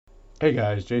Hey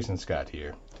guys, Jason Scott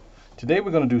here. Today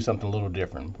we're going to do something a little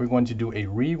different. We're going to do a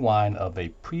rewind of a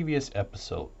previous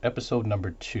episode, episode number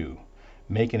 2,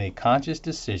 making a conscious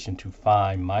decision to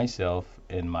find myself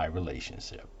in my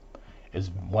relationship. It's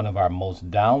one of our most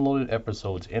downloaded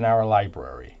episodes in our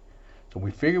library. So we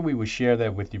figured we would share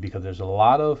that with you because there's a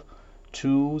lot of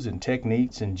tools and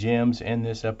techniques and gems in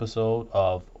this episode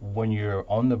of when you're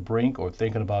on the brink or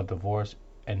thinking about divorce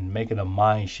and making a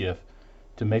mind shift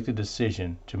to make the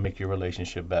decision to make your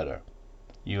relationship better.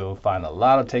 You'll find a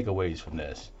lot of takeaways from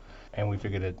this, and we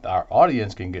figured that our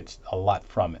audience can get a lot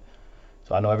from it.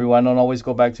 So I know everyone don't always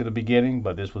go back to the beginning,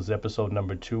 but this was episode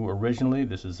number 2 originally.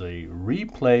 This is a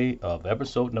replay of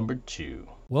episode number 2.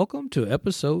 Welcome to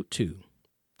episode 2.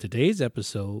 Today's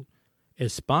episode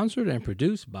is sponsored and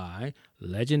produced by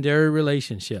Legendary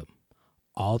Relationship.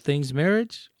 All things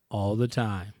marriage, all the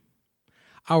time.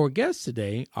 Our guests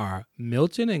today are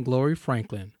Milton and Glory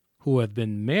Franklin, who have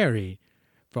been married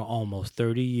for almost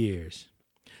 30 years.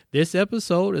 This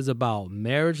episode is about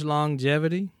marriage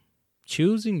longevity,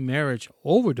 choosing marriage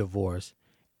over divorce,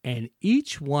 and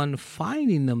each one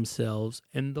finding themselves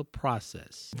in the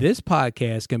process. This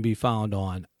podcast can be found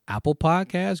on Apple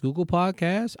Podcasts, Google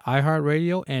Podcasts,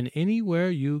 iHeartRadio, and anywhere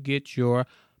you get your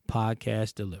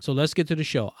podcast delivered. So let's get to the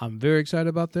show. I'm very excited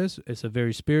about this. It's a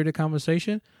very spirited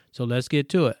conversation. So let's get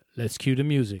to it. Let's cue the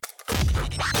music.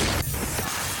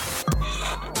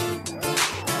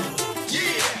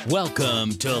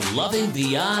 Welcome to Loving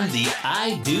Beyond the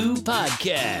I Do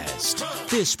podcast.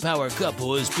 This power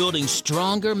couple is building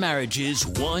stronger marriages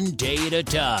one day at a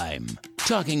time.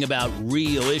 Talking about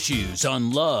real issues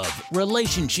on love,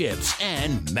 relationships,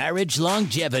 and marriage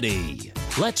longevity.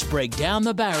 Let's break down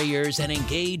the barriers and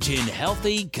engage in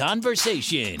healthy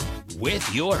conversation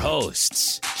with your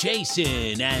hosts,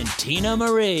 Jason and Tina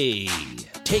Marie.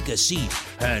 Take a seat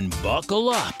and buckle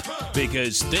up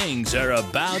because things are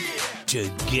about to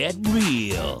get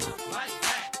real.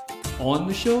 On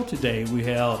the show today, we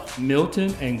have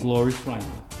Milton and Glory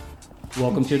Franklin.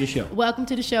 Welcome to the show. Welcome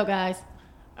to the show, guys.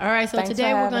 All right, so Thanks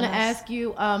today we're going to us. ask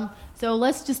you, so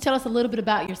let's just tell us a little bit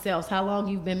about yourselves, how long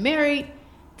you've been married,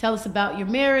 tell us about your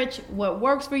marriage, what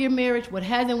works for your marriage, what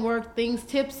hasn't worked, things,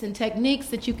 tips, and techniques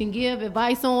that you can give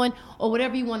advice on, or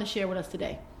whatever you want to share with us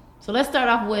today. So let's start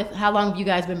off with how long have you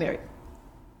guys been married?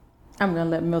 I'm going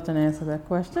to let Milton answer that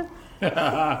question.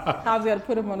 I was going to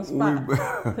put him on the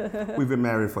spot. We've been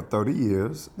married for 30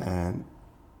 years, and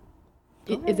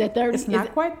Is that 30? It's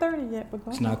not quite 30 yet, but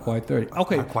go It's ahead. not quite 30.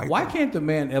 Okay, Not quite why 30. can't the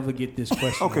man ever get this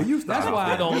question? Okay, you start That's off why I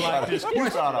then. don't like this you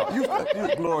question. start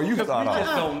off. Glory, you start We just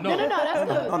off. don't know. No,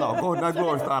 that's good. No, go ahead. Now,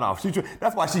 Glory, start off.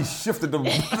 That's why she shifted the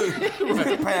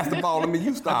pass the ball to me.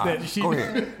 You start. bet she- Go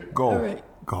ahead. Go. All right.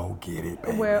 Go get it,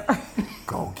 baby. Well,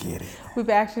 Go get it. we've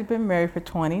actually been married for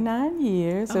 29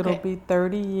 years. Okay. It'll be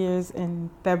 30 years in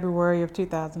February of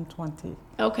 2020.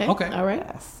 Okay. Okay. All right.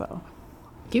 Yes, so.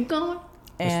 Keep going.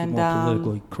 That's And the more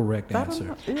politically correct I don't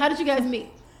answer. know. How did you guys meet?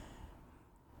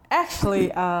 Actually,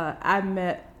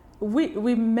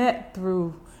 we met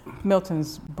through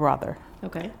Milton's brother.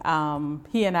 Okay.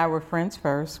 He and I were friends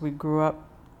first. We grew up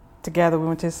together. We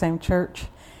went to the same church,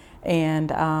 and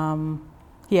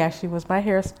he actually was my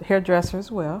hairdresser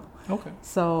as well. Okay.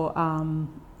 So,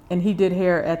 and he did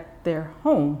hair at their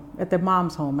home, at their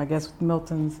mom's home, I guess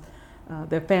Milton's,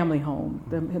 their family home.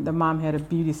 The mom had a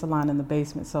beauty salon in the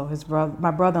basement, so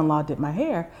my brother-in-law did my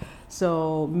hair.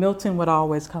 So Milton would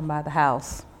always come by the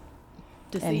house.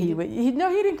 To And see you. he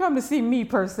didn't come to see me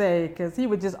per se, because he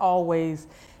would just always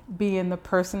being the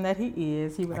person that he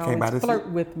is. He would I came by always to flirt see-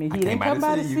 with me. I He came didn't by come to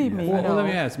by to see see you, me. yes. Well, let no.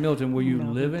 me ask, Milton, were you No, he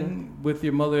living with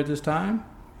your mother at this time?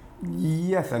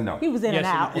 Yes and no. He was in and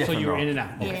out. Yes So and you were no. in and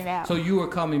out. In and out. So you were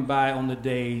coming by on the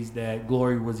days that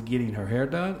Glory was getting her hair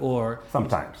done, or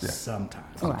Sometimes, yes.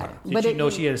 sometimes. Right. Did But you it- know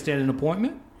she had a standing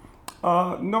appointment?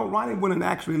 No, Ronnie wouldn't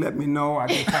actually let me know. I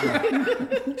just kind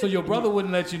of. So your brother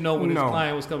wouldn't let you know when his No.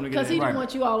 client was coming to get Because he his hair? didn't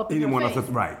want you all up He in didn't your want us face.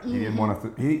 to. Right. He didn't want us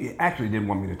to. He actually didn't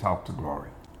want me to talk to Glory.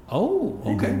 Oh,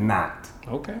 He okay. did not.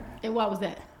 Okay. And why was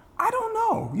that? I don't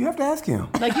know. You have to ask him.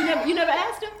 Like you never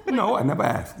asked him? No, I never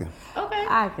asked him. Okay.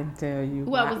 I can tell you.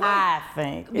 What was that? I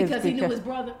think it's Because he knew his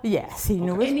brother? Yes, he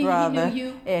knew Okay. his And he knew brother.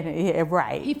 you? And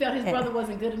right. He felt his And- brother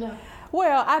wasn't good enough.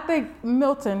 Well, I think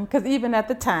Milton, because even at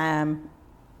the time,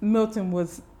 Milton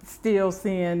was still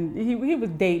seeing he was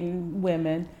dating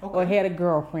women or Okay. had a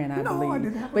girlfriend, I No, I believe.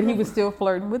 didn't have a But he was girlfriend. still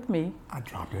flirting with me. I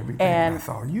dropped everything And- and I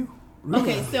saw you.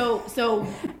 Okay, so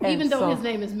even though so- his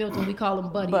name is Milton, we call him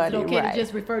Buddy. Buddy, Is it okay right. to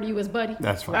just refer to you as Buddy?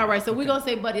 That's right. All right, so we're going to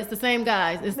say Buddy. It's the same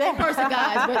guys. It's the same person,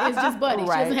 guys, but it's just Buddy. She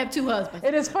Right. doesn't have two husbands.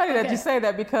 It is funny that Okay. you say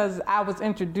that because I was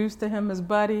introduced to him as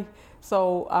Buddy.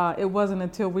 So it wasn't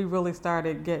until we really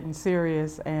started getting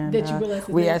serious and That you realized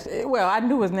his we name? actually, well, I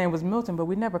knew his name was Milton, but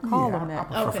we never called him I that.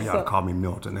 prefer for Okay. y'all to call me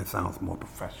Milton. That sounds more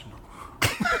professional.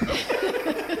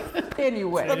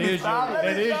 Anyway, That is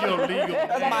your legal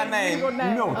That's my name,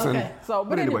 Milton. Okay. so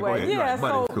but go anyway, ahead. yeah. Right, but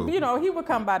So it's cool. he would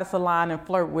come by the salon and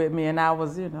flirt with me, and I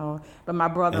was, but my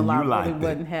brother-in-law And you really liked it.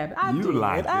 wasn't happy. I You did.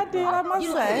 liked I it. did. I must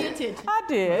You liked say, the attention. I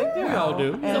did. We all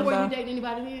do. So And, were you dating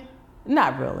anybody then?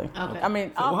 Not really. Okay. I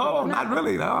mean, Whoa, not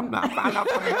really. No, I'm not. Find out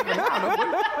something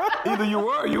happened now. Either you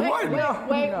were or you wasn't.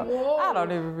 Wait, No, whoa. I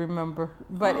don't even remember.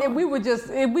 But we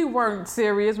weren't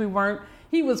serious. We weren't.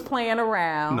 He was playing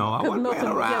around. No, I 'Cause wasn't Milton,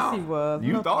 playing around. Yes, he was. You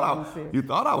Milton thought wasn't serious. you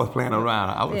thought I was playing around.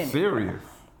 I was Anyway. serious.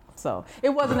 So it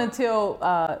wasn't until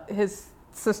his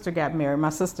sister got married, my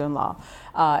sister-in-law,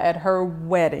 at her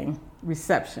wedding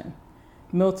reception.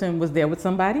 Milton was there with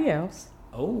somebody else.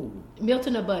 Oh.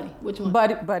 Milton or Buddy? Which one?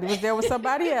 Buddy was there with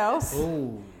somebody else.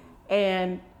 Oh.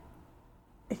 And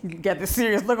he got this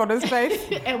serious look on his face.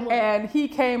 And what? And he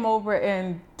came over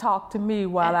and talked to me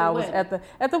while At the I was wedding?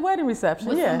 at the wedding reception.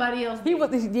 Was yeah. somebody else He there?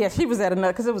 was. Yeah, she was at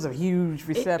another because it was a huge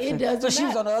reception. doesn't so she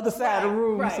was on the matter. other side of the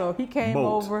room. Right. So he came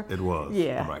Boat, over. it was.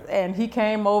 Yeah. Right. And he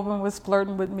came over and was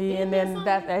flirting with me, and then Isn't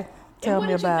that that tell and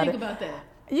me what did about you it. think about that?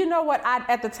 You know what?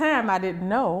 At the time I didn't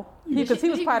know because he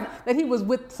was that he was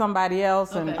with somebody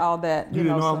else and Okay. all that. You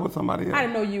didn't know I so was with somebody else? I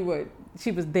didn't know you were.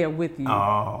 She was there with you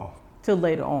Oh. till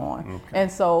later on,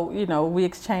 and so we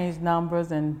exchanged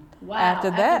numbers, and Wow. after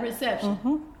that,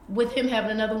 reception, with him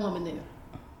having another woman there.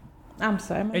 I'm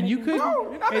sorry. And you couldn't. No,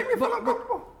 you're not making me feel but-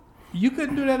 uncomfortable. You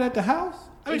couldn't do that at the house.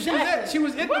 I mean, Exactly. she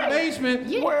was in Right. the basement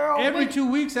Yeah. Well, every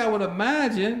 2 weeks. I would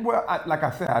imagine. Well, like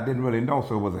I said, I didn't really know,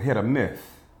 so it was a hit or miss.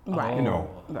 Right. You know.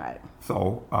 Right.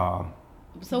 So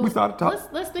So we started talking.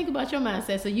 let's think about your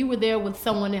mindset. So you were there with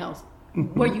someone else.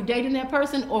 Mm-hmm. Were you dating that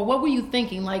person, or what were you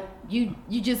thinking? Like you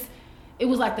just, it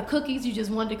was like the cookies. You just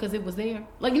wanted because it was there.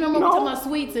 Like you remember we No. talking about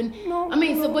sweets and I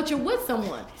mean, so but you're with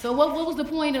someone. So what was the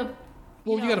point of?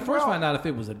 Well, you got to first find out if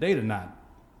it was a date or not.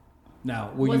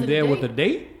 Now, were Was you it a there with date? a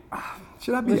date?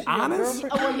 Should I be honest?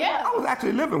 Oh well, yeah. I was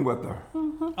actually living with her.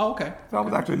 Oh, okay. So I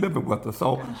was actually living with her.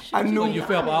 So I So knew you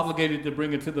felt obligated to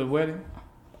bring it to the wedding?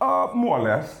 more or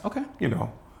less. Okay. You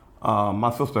know,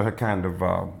 my sister had kind of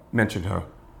mentioned her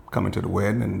coming to the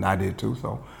wedding, and I did too.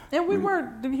 So And we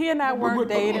weren't. He and I weren't were-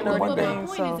 dating or but But my anything.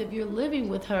 point So is, if you're living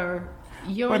with her,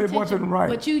 your But it intention, wasn't right.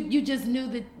 But you just knew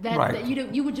that Right.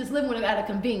 you were just living with her out of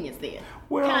convenience then.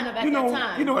 well, kind of at you know, that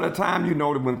time. you know, at a time, you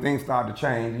know that when things started to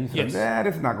change, you said, Yes. "Yeah,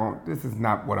 this is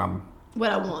not what I'm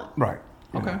what I want. right."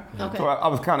 you Okay. know. Okay. So I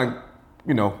was kind of,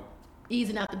 you know,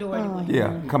 Easing out the door anyway.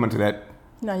 yeah, coming to that.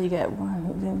 no, you got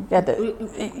one. Got the.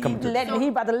 He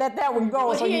about to let that one go,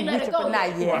 Well, so he he ain't let reached it for go not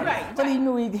yet. yet. Right, So he right.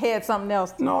 knew he had something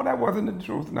else. No, that wasn't the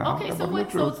truth. Now. Okay, that so wasn't what?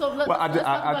 the truth. So let's Well, talk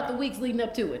about the weeks leading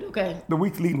up to it. Okay. the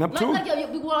weeks leading up to Like,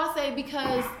 it. what I say,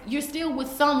 because you're still with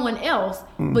someone else,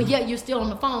 but yet you're still on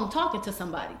the phone talking to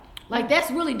somebody. Like that's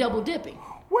really double dipping.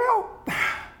 Well,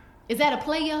 Is that a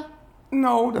player?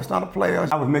 no, that's not a player.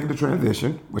 I was making the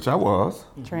transition, which I was.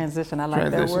 Transition. I like that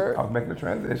Transition. word. I was making the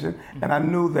transition, and I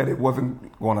knew that it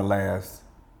wasn't going to last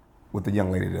with the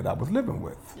young lady that I was living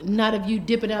with. Not if you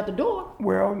dipping out the door.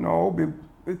 Well, no.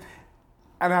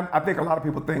 And I think a lot of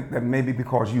people think that maybe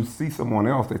because you see someone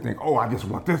else, they think, oh, I just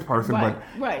want this person. Right,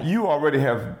 But right. you already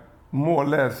have more or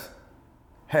less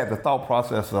had the thought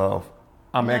process of,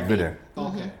 I'm exiting.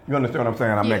 Okay. You understand what I'm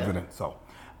saying? I'm Yeah. exiting. So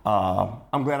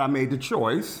I'm glad I made the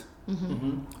choice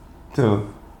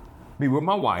to be with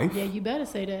my wife. Yeah, you better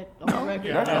say that on the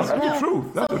record. That's the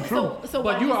truth. That's the truth. So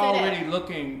why But you you were say that? already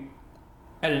looking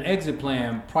at an exit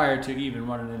plan prior to even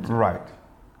running into. Right.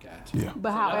 Gotcha. Yeah.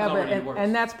 But So that was however, already the worst.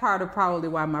 and that's part of probably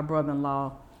why my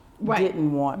brother-in-law Right.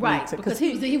 didn't want Right, me to, because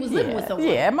he was living with someone.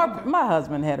 Yeah, my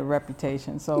husband had a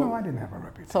reputation, so No, I didn't have a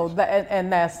reputation. so that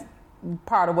and that's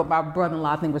part of what my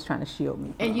brother-in-law I think was trying to shield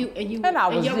me from. And your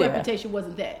yeah. reputation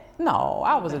wasn't that. No,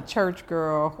 I was a church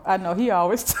girl. I know he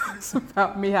always talks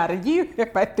about me how to you.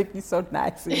 I think he's so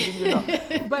nice,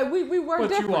 and, but we were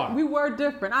But you different. are. We were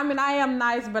different. I mean, I am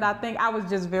nice, but I think I was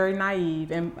just very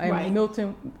naive, and Right.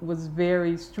 Milton was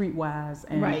very streetwise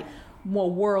and Right.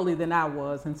 more worldly than I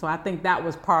was, and so I think that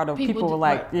was part of people, were do-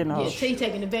 like, right. you know, yeah, she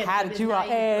taking advantage. how of did this you all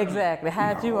naive- exactly?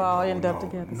 How did you all end up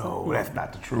together? No, So, yeah. that's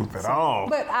not the truth at all.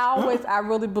 But I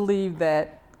really believe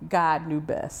that God knew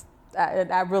best.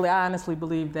 I really honestly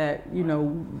believe that, you know,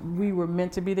 we were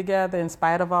meant to be together in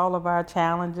spite of all of our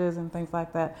challenges and things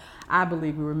like that. I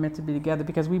believe we were meant to be together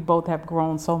because we both have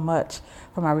grown so much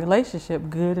from our relationship,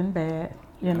 good and bad,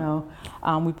 you know.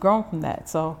 We've grown from that.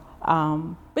 So,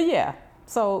 but yeah.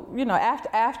 So, you know,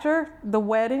 after the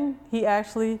wedding, he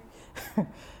actually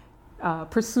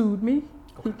pursued me.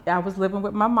 I was living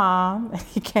with my mom, and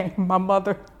he came, my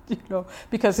mother, you know,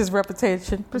 because his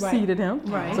reputation preceded him.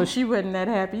 Right. So she wasn't that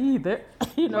happy either,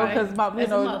 you know, because you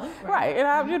know, mother, right. And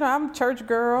I, you know, I'm a church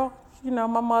girl. You know,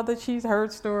 my mother, she's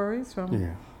heard stories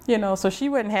from, you know, so she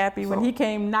wasn't happy when he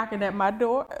came knocking at my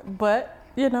door. But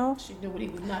you know, She knew what he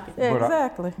was knocking.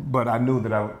 exactly. But I knew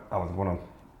that I was going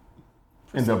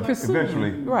to end up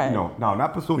eventually, Right. you know, no,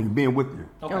 not pursuing you, being with you.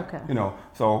 Okay. You know,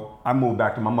 so I moved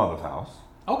back to my mother's house,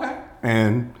 Okay.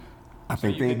 and I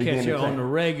think You things can began catch to her on change. the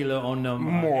regular on them.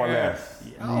 More or less.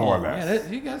 Yeah. More or Oh, less. Yeah, that,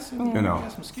 you got some. You know,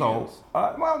 got some so skills.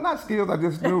 well, not skills. I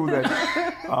just knew that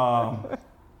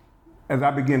as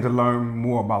I began to learn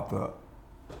more about the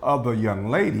other young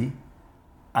lady,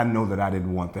 I know that I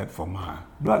didn't want that for my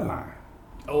bloodline.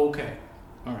 Okay.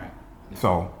 All right.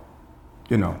 So,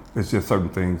 you know, it's just certain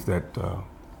things that.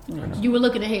 You were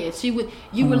looking ahead. You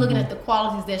were looking at the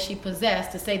qualities that she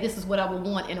possessed to say this is what I would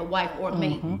want in a wife or a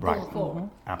mate going Right. forward.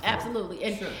 Absolutely.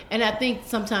 And and I think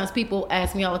sometimes people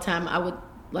ask me all the time. I would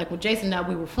like with Jason and I,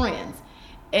 we were friends,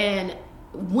 and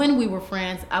when we were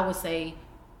friends, I would say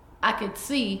I could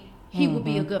see he would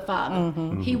be a good father.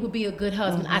 He would be a good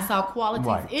husband. I saw qualities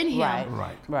Right. in him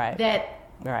Right.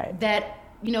 that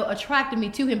you know attracted me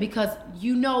to him because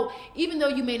you know even though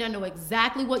you may not know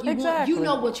exactly what you want, you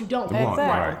know what you don't want.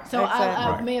 Exactly. Right. So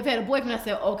I Right. may have had a boyfriend. I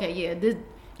said, okay, yeah, this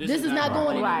is not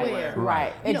going Right. anywhere.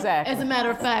 Right. You know, Exactly. as a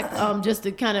matter of fact, just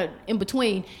to kind of in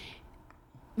between,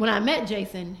 when I met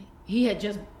Jason, he had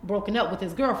just broken up with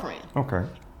his girlfriend. Okay.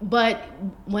 But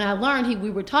when I learned we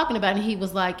were talking about it, he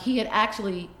was like he had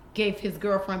actually gave his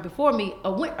girlfriend before me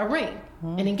a ring,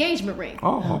 an engagement ring.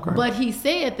 Oh, okay. But he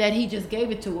said that he just gave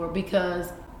it to her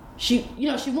because she, you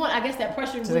know, she wanted. I guess that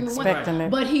pressure. Just women want- expecting it.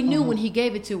 But he knew when he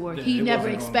gave it to her, That he it never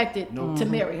wasn't expected gonna- to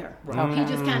marry her. He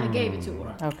just kind of gave it to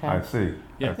her. Okay. I see.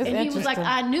 Yeah. It's And he was like, interesting.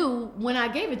 I knew when I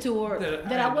gave it to her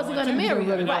that I wasn't going to to marry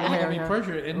her. really I wanna didn't marry want to her. be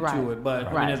pressured into Right. it, but I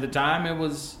mean, Right. at the time it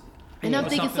was. And I'm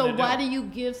was thinking, something so to why do. do you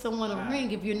give someone a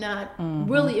ring if you're not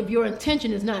really, if your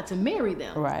intention is not to marry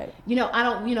them? Right. You know, I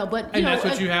don't, you know, but, you And know. that's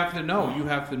what you have to know. You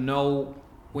have to know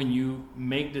when you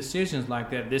make decisions like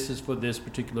that, this is for this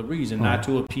particular reason, not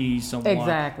to appease someone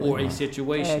Exactly. or a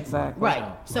situation. Exactly. Right.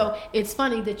 So it's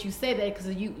funny that you say that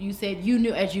because you said you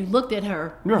knew as you looked at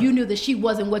her, Yeah. you knew that she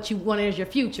wasn't what you wanted as your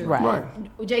future. Right.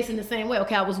 Right. Jason the same way.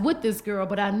 Okay, I was with this girl,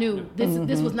 but I knew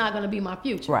this was not going to be my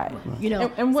future. Right. You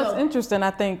know. And what's so- interesting,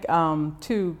 I think,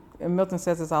 too, and Milton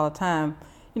says this all the time,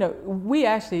 you know, we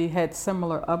actually had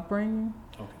similar upbringing,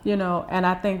 you know, and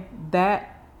I think that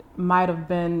might have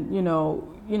been, you know,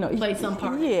 Played some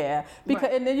part. Yeah, because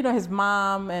Right. and then you know his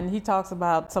mom, and he talks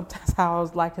about sometimes how I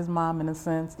was like his mom in a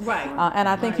sense, Right. And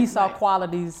I think he saw Right.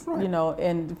 qualities, you know,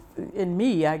 in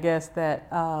me, I guess that.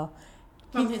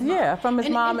 From his mom. From his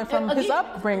mom and from his again,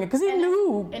 upbringing, because he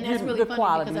knew And that's really the funny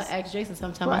qualities. because I asked Jason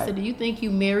sometime. I Right. said, "Do you think you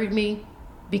married me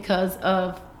because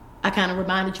of?" I kind of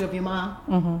reminded you of your mom.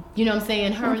 Mm-hmm. You know what I'm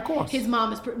saying? Her, Of course. his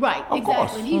mom is right. Of exactly.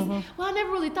 course. And he's well. I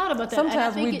never really thought about that. And I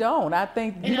Sometimes think we don't. I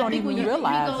think and you I don't think even when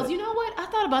realize he goes, it. you know what? I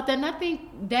thought about that, and I think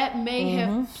that may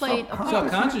have played a part.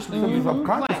 Subconsciously.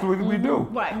 Subconsciously, we do.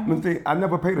 Right. I mean, see, I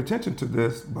never paid attention to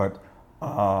this, but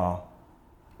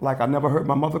like I never heard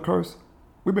my mother curse.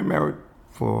 We've been married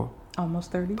for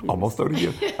Almost 30 years. almost 30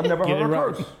 years. I've never heard it her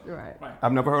right. curse. Right.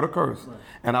 I've never heard her curse.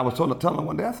 And I was telling her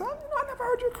one day, I said, I never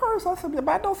heard you curse. I said, yeah,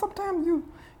 but I know sometimes you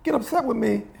get upset with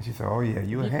me. And she said, oh yeah,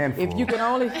 you a handful. If you could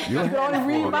only,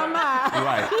 read my mind.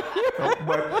 Right. So,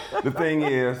 but the thing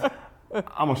is,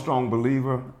 I'm a strong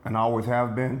believer, and I always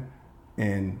have been,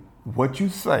 in what you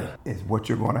say is what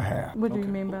you're going to have. What do you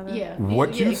mean by that? Yeah.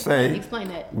 What yeah, you say, Explain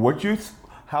that.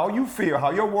 how you feel,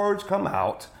 how your words come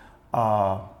out,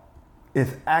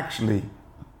 is actually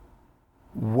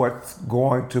what's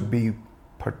going to be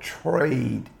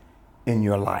portrayed in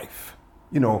your life.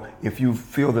 You know, if you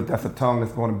feel that that's a tongue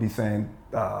that's going to be saying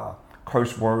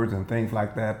curse words and things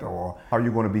like that, or how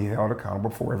you're going to be held accountable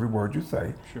for every word you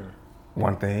say. Sure.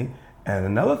 One thing. And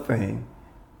another thing,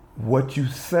 what you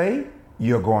say,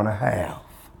 you're going to have.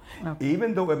 Okay.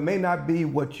 Even though it may not be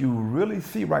what you really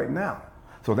see right now.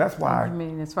 So that's why. I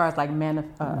mean, as far as like right.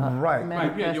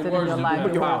 manifested your in words your do life.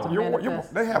 have your power. words will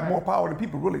manifest. They have more power than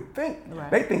people really think. Right.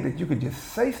 They think that you could just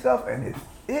say stuff and it's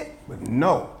it, but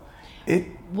no.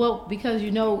 Well, because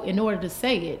in order to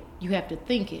say it, you have to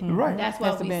think it. Right. That's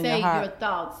why we say your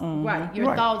thoughts. Right.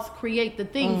 Your thoughts create the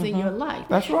things in your life.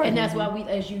 That's right. And that's why we,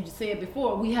 as you said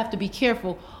before, we have to be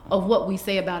careful of what we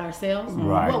say about ourselves,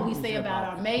 what we say about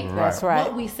our mate, That's right.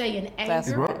 what we say in anger, That's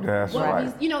what right.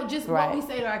 we, just what we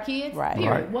say to our kids, Right.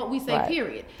 period. Right. What we say, Right.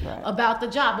 period, Right. about the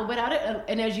job. But without it,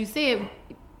 and as you said,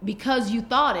 because you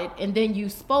thought it and then you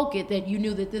spoke it, that you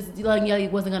knew that this young lady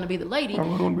wasn't going to be the lady, then,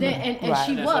 and Right.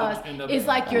 she That's was. what ended up It's being.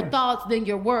 like your thoughts, then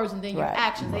your words, and then your Right.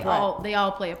 actions. They Right.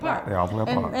 all play a part. They all play a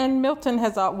part. And Milton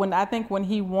has when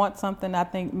he wants something, I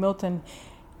think Milton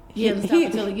He doesn't stop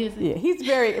until he gets it.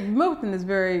 Yeah, Milton is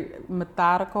very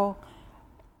methodical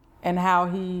in how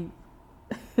he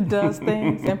does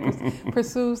things and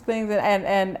pursues things,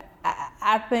 and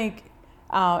I think.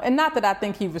 And not that I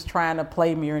think he was trying to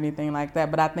play me or anything like that,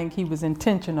 but I think he was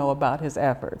intentional about his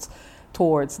efforts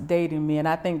towards dating me. And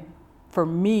I think for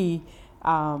me,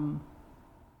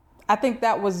 I think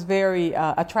that was very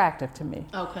attractive to me.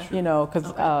 Okay.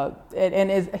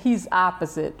 Because he's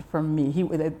opposite from me. He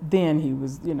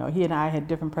was, he and I had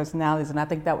different personalities, and I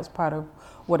think that was part of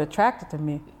what attracted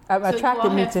me So you all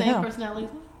have to same him. personalities?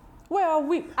 Well,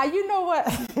 you know what?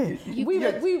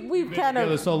 we've kind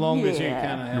of so long that you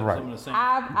kind of have Right. some of the same.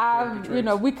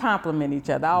 I've we complement each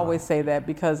other. I always say that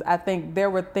because I think there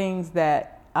were things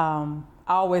that I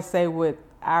always say with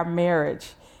our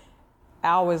marriage. I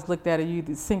always looked at it, you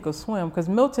sink or swim, because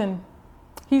Milton,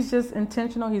 he's just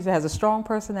intentional. He has a strong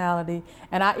personality,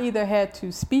 and I either had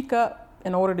to speak up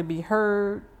in order to be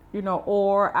heard,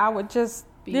 or I would just.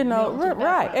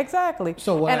 Right, exactly.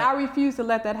 I refused to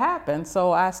let that happen.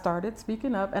 So I started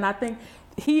speaking up, and I think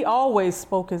he always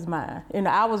spoke his mind.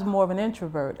 I was more of an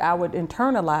introvert. I would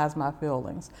internalize my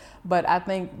feelings, but I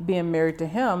think being married to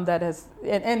him, that has,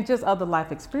 and just other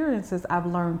life experiences, I've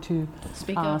learned to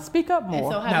speak up more.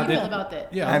 And so how do you feel about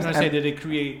that? Yeah, I was going to say, did it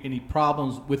create any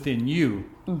problems within you?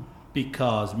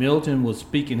 Because Milton was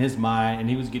speaking his mind and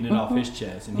he was getting it off his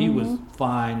chest, and he was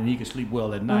fine and he could sleep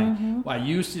well at night. While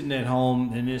you sitting at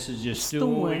home and this is just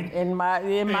stewing in my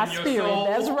your spirit. soul.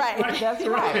 That's right. That's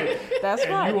right. That's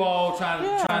and right. you all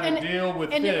trying to deal with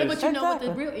this. But you know what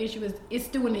the real issue is? It's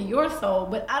stewing in your soul.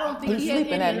 But I don't think He's he had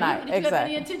sleeping any, at night. did you have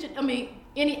Exactly. any intention.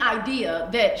 Any idea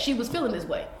that she was feeling this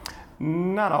way?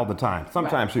 Not all the time.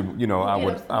 Sometimes she, I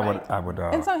would.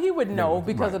 And so he would know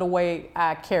because right. of the way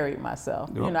I carried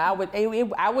myself. Yep.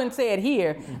 I wouldn't say it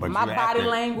here, But my you body acted.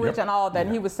 language Yep. and all that. Yeah.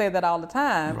 And he would say that all the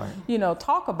time. Right.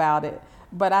 Talk about it.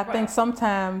 But I think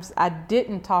sometimes I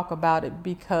didn't talk about it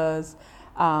because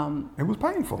it was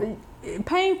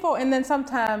painful. and then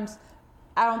sometimes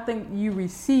I don't think you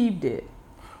received it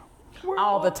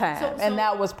all the time, and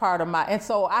that was part of my. And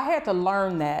so I had to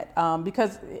learn that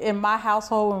because in my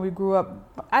household when we grew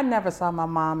up, I never saw my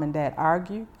mom and dad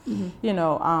argue.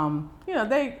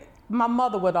 My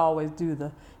mother would always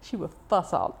she would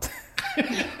fuss all the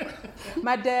time.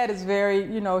 My dad is very,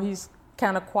 he's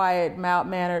kind of quiet,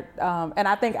 mild-mannered, and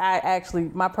I think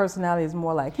my personality is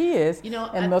more like he is,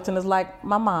 and Milton is like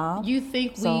my mom. You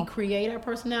think we create our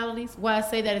personalities? Why I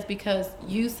say that is because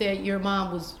you said your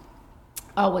mom was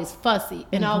always fussy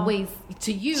and always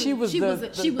to you she was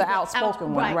the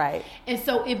outspoken one, right? And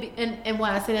so and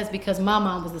why I say that's because my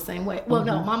mom was the same way. Well,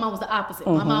 no, my mom was the opposite.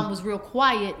 My mom was real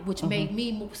quiet, which made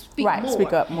me speak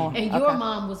up more. And your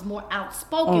mom was more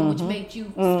outspoken, which made you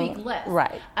speak less.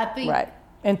 Right. I think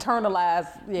internalize.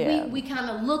 Yeah. We kind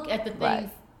of look at the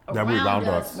things that we around around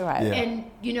us, Right.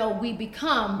 and we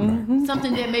become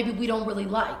something that maybe we don't really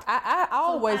like. I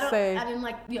always say I didn't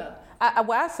like.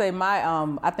 I say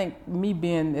I think me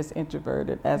being as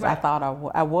introverted as I thought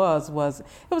I was it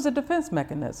was a defense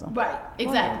mechanism. Right,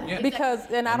 exactly. Yeah. Because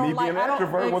I don't me like being an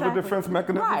extrovert was a defense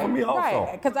mechanism for me also.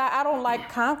 Right, because I don't like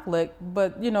conflict,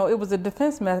 but it was a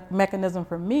defense mechanism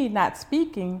for me not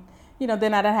speaking.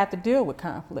 Then I didn't have to deal with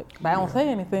conflict. But I don't say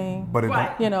anything. But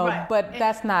but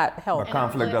that's not healthy. But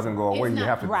conflict doesn't go away. You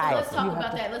have to Right. discuss Let's it. talk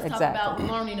about that. Let's Exactly. talk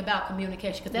about learning about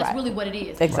communication, because that's really what it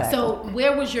is. Exactly. So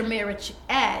where was your marriage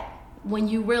at when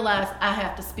you realized I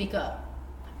have to speak up?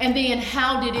 And then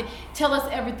how did it, tell us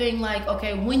everything, like,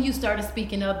 okay, when you started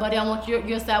speaking up, buddy, I want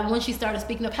your side, when she started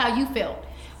speaking up, how you felt.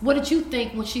 What did you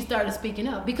think when she started speaking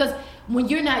up? Because when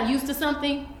you're not used to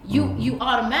something, you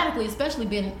automatically, especially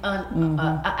being an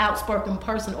outspoken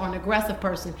person or an aggressive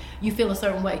person, you feel a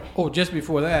certain way. Oh, just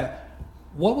before that,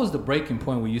 what was the breaking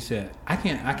point where you said, I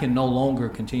can no longer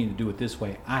continue to do it this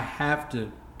way. I have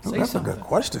to say That's something. a good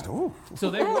question. Ooh.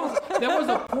 So there was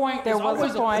a point. There There's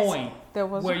was always a point. a point There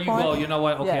was where a you point. go, you know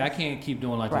what? Okay, Yes. I can't keep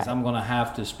doing like Right. this. I'm going to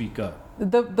have to speak up.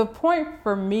 The point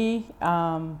for me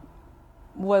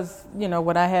was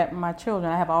when I had my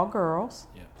children. I have all girls,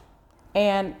 Yeah.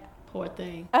 and Poor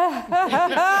thing.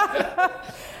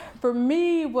 For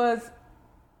me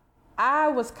I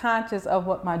was conscious of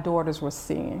what my daughters were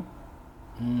seeing.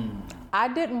 I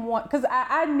didn't want, because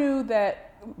I knew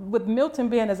that with Milton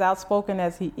being as outspoken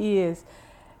as he is,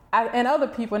 and other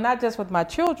people, not just with my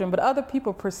children, but other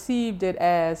people perceived it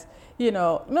as,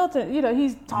 Milton,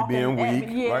 he's talking, being weak,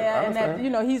 and that,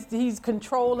 he's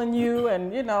controlling you,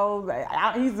 and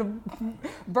he's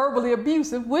verbally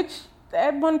abusive, which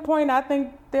at one point I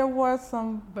think there was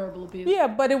some verbal abuse. Yeah,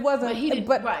 but it wasn't.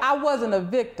 But right. I wasn't a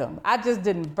victim. I just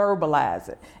didn't verbalize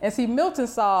it. And see, Milton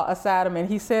saw a side of me, and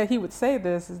he would say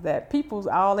this: is that people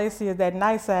all they see is that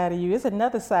nice side of you. It's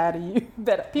another side of you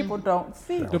that people don't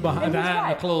see. The behind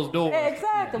the closed doors.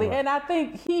 Exactly. Yeah. And I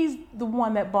think he's the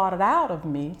one that brought it out of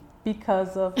me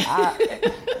because of.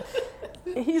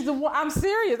 He's the one. I'm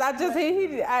serious.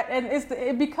 And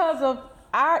it's because of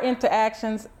our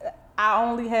interactions.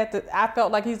 I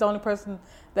felt like he's the only person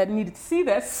that needed to see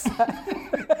that side.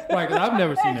 Right, because I've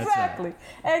never seen that side.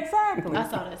 Exactly. I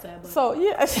saw that side. So,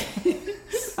 yeah.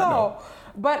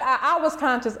 But I was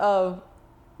conscious of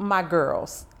my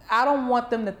girls. I don't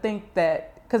want them to think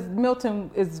that, because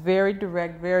Milton is very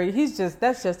direct,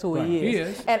 that's just who he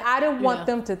is. And I didn't want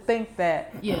them to think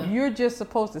that you're just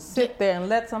supposed to sit there and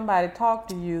let somebody talk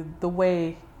to you the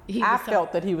way I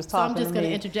felt that he was talking to me. So I'm just going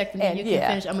to interject, and then you can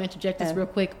finish. I'm going to interject this real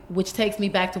quick, which takes me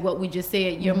back to what we just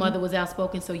said. Your mother was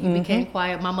outspoken, so you became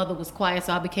quiet. My mother was quiet,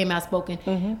 so I became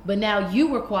outspoken. But now you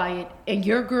were quiet, and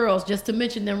your girls, just to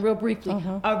mention them real briefly,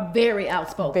 are very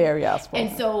outspoken. Very outspoken.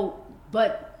 And so,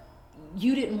 but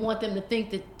you didn't want them to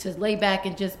think that to lay back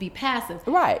and just be passive.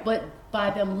 Right. But by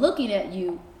them looking at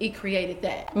you, it created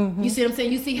that. You see what I'm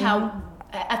saying? You see how,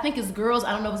 I think as girls,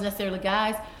 I don't know if it's necessarily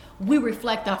guys, we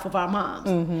reflect off of our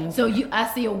moms. So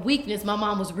I see a weakness. My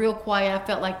mom was real quiet. I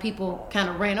felt like people kind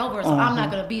of ran over her, so I'm not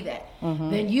going to be that.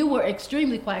 Then you were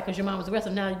extremely quiet because your mom was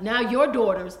aggressive. Now your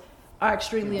daughters are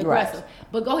extremely aggressive.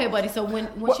 Right. But go ahead, buddy. So when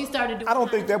she started doing, I don't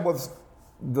think that was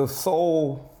the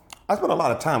sole. I spent a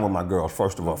lot of time with my girls.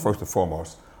 First and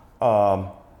foremost,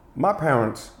 my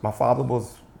parents. My father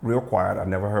was real quiet. I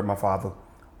never heard my father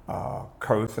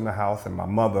curse in the house, and my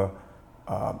mother.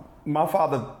 My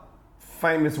father.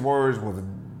 Famous words was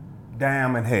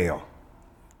damn and hell.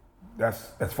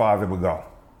 That's as far as it would go.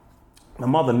 My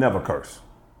mother never cursed.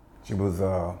 She was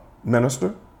a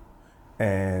minister,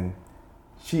 and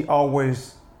she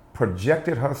always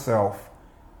projected herself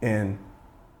in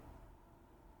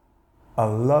a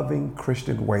loving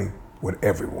Christian way with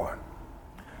everyone.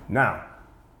 Now,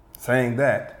 saying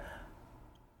that,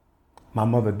 my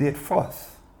mother did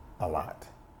fuss a lot.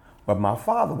 But my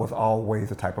father was always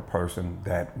the type of person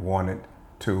that wanted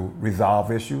to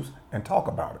resolve issues and talk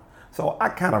about it. So I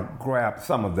kind of grabbed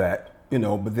some of that,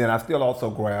 but then I still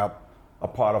also grabbed a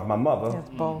part of my mother. Yes,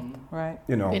 both, right.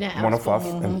 One of us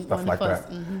and stuff like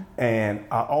that. And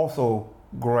I also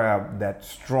grabbed that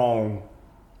strong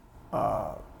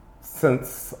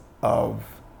sense of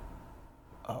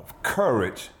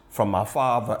courage from my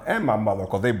father and my mother,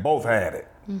 because they both had it.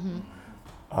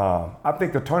 I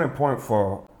think the turning point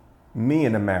for me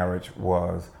in the marriage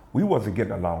was we wasn't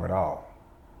getting along at all,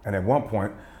 and at one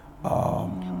point.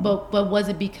 But was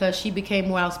it because she became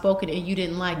more outspoken and you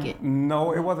didn't like it?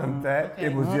 No, it wasn't that. Okay.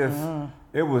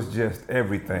 It was just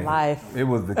everything. Life. It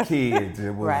was the kids.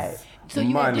 It was right. So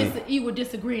you were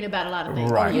disagreeing about a lot of things.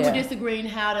 Right. You were disagreeing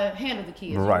how to handle the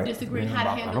kids. Right. You were disagreeing how to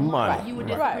handle the money. You were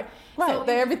disagreeing. Right. So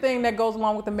everything that goes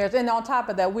along with the marriage. And on top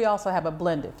of that, we also have a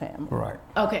blended family. Right.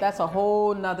 Okay. That's a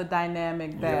whole nother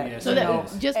dynamic that. So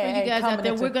that, just for you guys out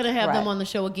there, we're going to have them on the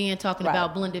show again talking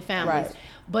about blended families. Right.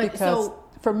 But because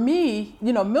for me,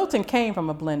 Milton came from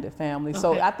a blended family.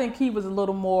 So I think he was a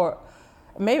little more,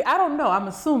 maybe, I don't know, I'm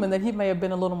assuming that he may have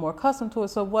been a little more accustomed to it,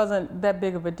 so it wasn't that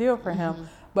big of a deal for him.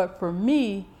 But for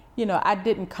me, I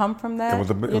didn't come from that. It was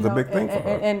a big thing for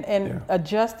her. And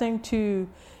adjusting to,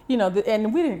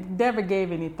 and we never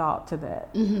gave any thought to that,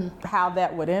 how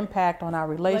that would impact on our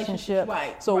relationship.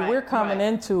 Right. So we're coming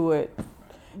into it,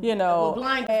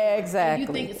 blind.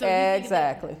 Exactly.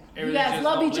 Exactly. You guys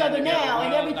love each other now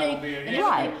and everything.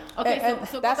 Right. Okay,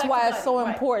 so that's why it's so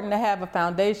important to have a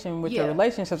foundation with your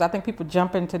relationships. I think people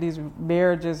jump into these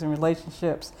marriages and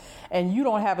relationships, and you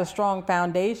don't have a strong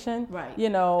foundation. Right.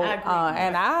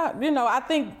 And I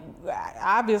think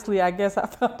obviously I guess our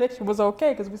foundation was okay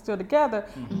because we're still together.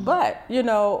 But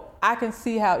I can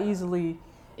see how easily.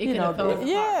 It could have fallen apart.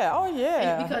 Yeah, oh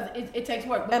yeah. Because it takes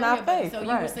work. But and our faith, so you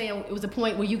were saying it was a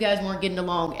point where you guys weren't getting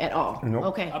along at all. Nope.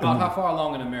 Okay. About how far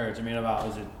along in the marriage? I mean,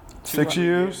 is it 6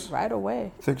 years. Right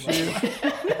away. 6 years.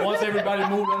 Once everybody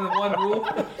moved under one roof,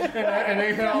 and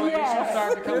they had all the issues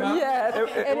started to come out.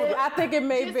 Yes. I think it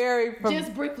may vary from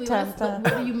Just briefly, time to time.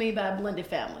 what do you mean by a blended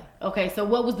family? Okay, so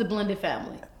what was the blended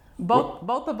family?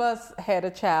 Both of us had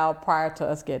a child prior to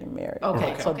us getting married.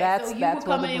 Okay. So that's so you that's were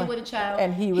what coming in with a child,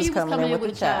 and he was coming in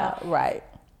with a child. Right.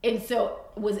 And so,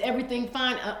 was everything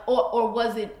fine, or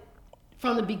was it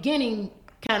from the beginning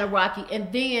kind of rocky,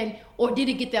 and then, or did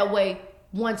it get that way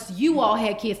once you all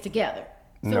had kids together?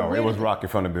 So No, it was rocky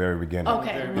from the very beginning.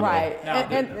 Okay. Right. Now,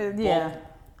 And yeah.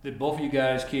 Did both of you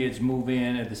guys' kids move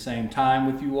in at the same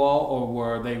time with you all, or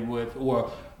were they with,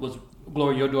 or was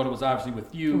Gloria, your daughter was obviously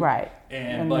with you, Right.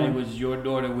 And And Buddy, then- was your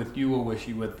daughter with you, or was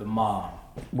she with the mom?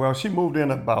 Well, she moved in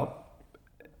about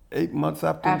 8 months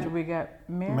after We got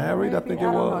married. Married, I maybe? think it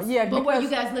don't was. know. Yeah, But were because you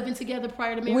guys living together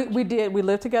prior to marriage? we did. We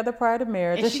lived together prior to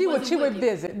marriage, And she would wasn't with you?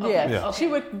 visit. Okay, Yeah, Yeah.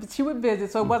 okay. she would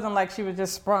visit. So it wasn't like she was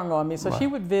just sprung on me. So she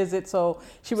would visit. So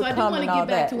she would So I do come want and to all get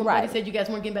back that. to when Right. Buddy said you guys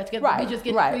weren't getting back together. Right. We just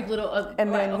get right. a brief little. And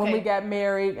then right, when we okay. got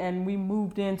married and we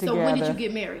moved in So together. when did you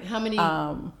get married? How many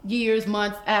years,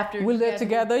 months after? We you lived guys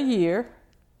together a year.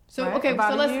 So Right, okay,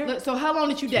 about so a year. so how long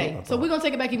did you date? So we're gonna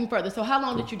take it back even further. So how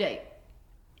long did you date?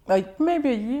 Like maybe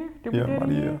a year. Did we Yeah, date about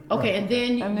a year. Okay, and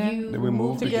then And then- you Then we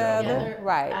moved together.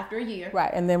 Right. after a year. Right,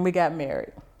 and then we got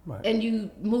married. And you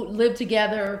lived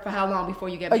together for how long before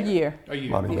you got A married? year. A year.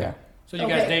 About a year. So you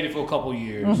guys Okay. dated for a couple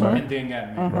years and then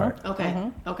got married. Right.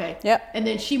 Okay. Okay. Yep. And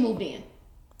then she moved in.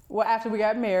 Well, after we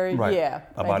got married, Right. yeah.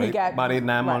 About And he eight,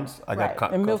 9 months, I got right.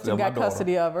 custody And of Milton my got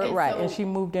custody of her, And right, so- and she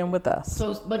moved in with us.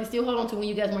 So, but still hold on to when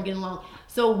you guys weren't getting along.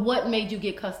 So, what made you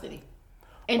get custody?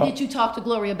 And did you talk to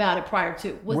Gloria about it prior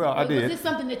to? Well, I did. Was this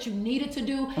something that you needed to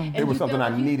do? And It was you something felt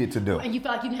I like you- needed to do. And you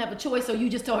felt like you didn't have a choice, so you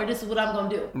just told her, "This is what I'm going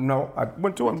to do." No, I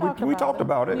went to him. We talked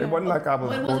about it. Yeah. It wasn't like I was.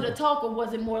 But was it a talk, or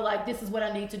was it more like, "This is what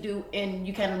I need to do," and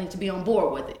you kind of need to be on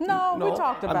board with it? No, we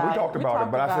talked about it. We talked about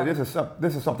it, but I said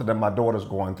this is something that my daughter's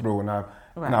going through, and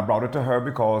I brought it to her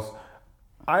because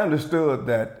I understood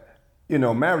that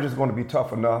marriage is going to be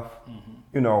tough enough,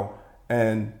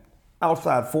 and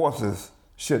outside forces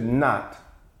should not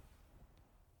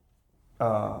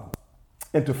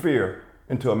interfere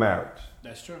into a marriage,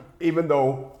 That's true. even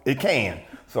though it can.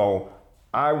 So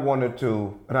I wanted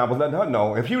to, and I was letting her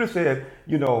know. If she would have said,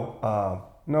 no,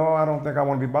 I don't think I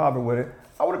want to be bothered with it,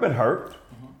 I would have been hurt,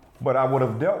 but I would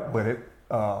have dealt with it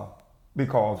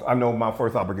because I know my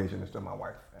first obligation is to my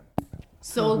wife.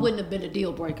 So it wouldn't have been a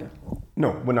deal breaker.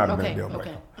 No, would not have been Okay, a deal breaker.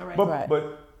 okay, all right. But Right.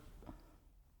 but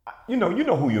you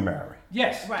know who you marry,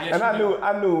 Yes. Right. Yes, and you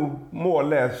I knew more or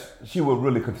less she would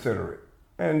really consider it.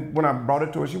 And when I brought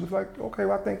it to her, she was like, "Okay,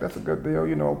 well, I think that's a good deal.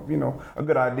 A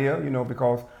good idea.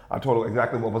 Because I told her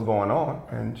exactly what was going on,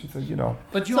 and she said,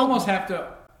 But you almost have to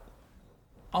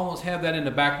have that in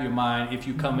the back of your mind if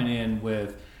you're coming in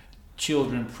with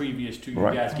children previous to you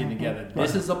Right. guys getting together.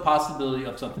 This is a possibility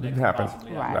of something that it can happened.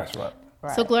 possibly happen. That's right.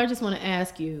 Right. So, Gloria, I just want to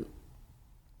ask you,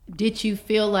 did you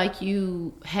feel like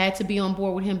you had to be on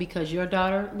board with him because your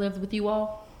daughter lived with you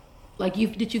all?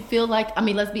 Did you feel like,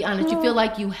 let's be honest, you feel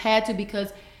like you had to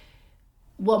because,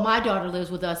 my daughter lives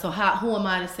with us, so who am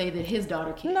I to say that his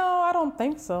daughter can't? No, I don't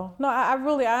think so. No, I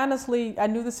honestly, I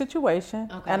knew the situation,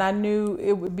 Okay. and I knew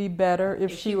it would be better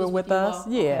if she were was with with you us.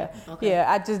 all? Yeah, Okay.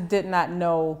 yeah. I just did not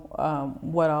know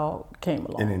what all came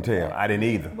along. And then tell, I didn't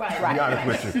either. Right. To be honest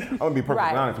with you, I'm gonna be perfectly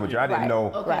Right. honest with you. I didn't Right.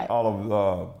 know Okay. all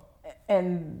of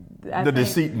And I the think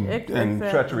deceit and exactly.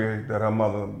 treachery that her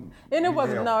mother. And it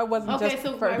wasn't. Yeah. No, it wasn't Okay, just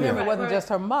so for him. right, It wasn't right. just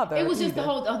her mother. It was just the either.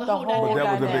 whole But that was a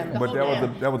dynamic. big. But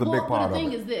that was a big part the of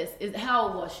thing it. is this: is how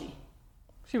old was she?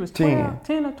 She was 10.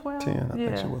 10 or 12. 10, I yeah.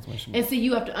 think she was when she. And see,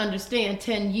 you have to understand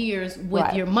 10 years with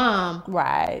Right. your mom,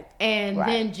 Right. and Right.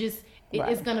 then just Right.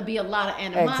 it's going to be a lot of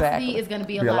animosity. Exactly. It's going to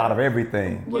be Be a lot of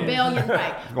everything. rebellion,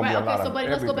 right? gonna be Right. a lot Okay. So, of buddy,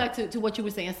 let's go everything. back to what you were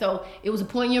saying. So, it was a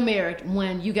point in your marriage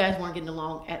when you guys weren't getting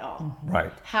along at all. Right.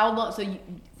 How long? So,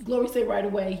 Gloria said right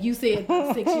away. You said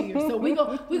 6 years. So we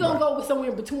gonna go with somewhere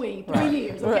in between 3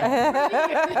 years. Okay. 3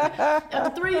 years.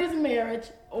 After 3 years of marriage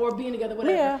or being together,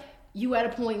 whatever. Yeah. You at a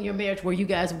point in your marriage where you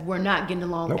guys were not getting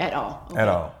along Nope. at all. Okay. At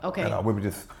all. Okay. At all. We were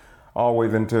just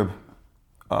always into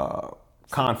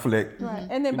conflict. Right.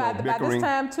 And then by bickering. this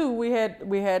time too, we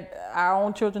had our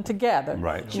own children together.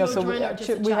 Right. You know, so Children or just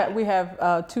a we child?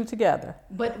 have 2 together.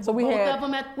 But So we both had of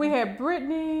them at we had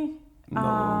Brittany.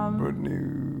 No,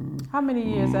 Brittany. How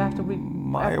many years after we?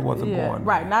 Maya wasn't born.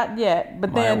 Right, not yet.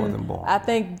 But Maya then wasn't born. I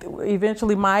think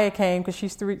eventually Maya came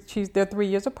because they're 3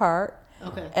 years apart.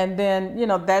 Okay. And then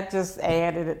that just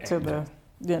added it to the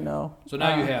So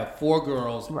now you have 4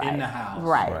 girls in right, the house.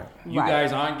 Right. Right. You right.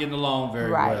 guys aren't getting along very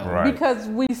Right. well. Right. Because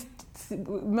we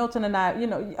Milton and I,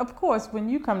 of course, when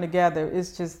you come together,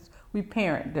 it's just we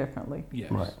parent differently.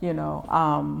 Yes. Right.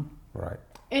 Right.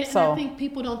 And So- I think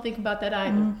people don't think about that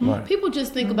either. Right. People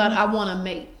just think about, I want a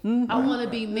mate. I want to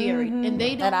be married. And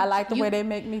they don't. And I like the way they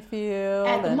make me feel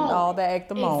at the and moment. all that at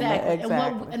the moment.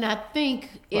 Exactly. And I think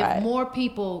if Right. more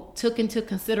people took into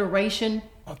consideration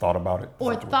I thought about it.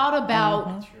 or thought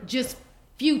about just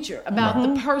future, about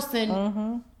the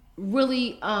person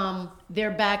really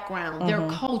their background, their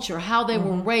culture, how they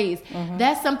were raised,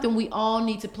 that's something we all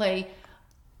need to play.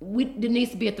 It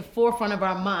needs to be at the forefront of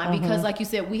our mind because, like you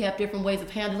said, we have different ways of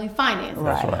handling finances.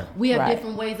 That's right. We have Right.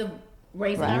 different ways of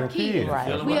raising Right. our Your kids. kids. Right.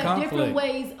 Dealing We with have different conflict.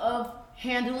 ways of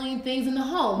handling things in the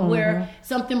home where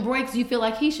something breaks, you feel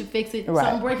like he should fix it. Right.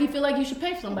 Something breaks, you feel like you should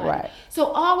pay for somebody. Right. So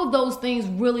all of those things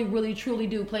really, really, truly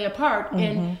do play a part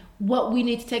in what we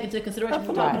need to take into consideration when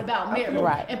we're talking about marriage.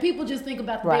 Right. And people just think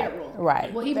about the Right. bedroom.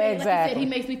 Right. Well, like you said, Exactly. he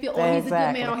makes me feel, oh, he's a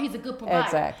good man or he's a good provider.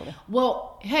 Exactly.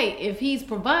 Well, hey, if he's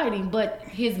providing, but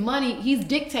his money, he's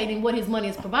dictating what his money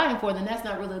is providing for, then that's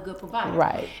not really a good provider.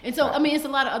 Right. And so, I mean, it's a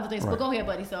lot of other things. But go ahead,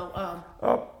 buddy. So,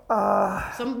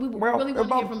 we really want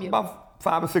to hear from you. About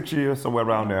 5 or 6 years, somewhere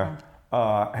around there.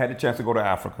 I had the chance to go to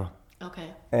Africa, Okay.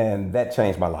 and that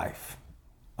changed my life.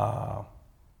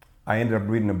 I ended up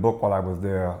reading a book while I was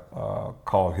there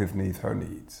called His Needs, Her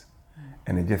Needs.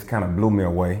 And it just kind of blew me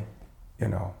away,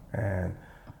 And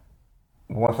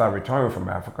once I returned from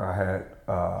Africa, I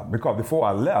had, because before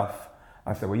I left,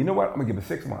 I said, well, you know what? I'm going to give it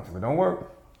 6 months. If it don't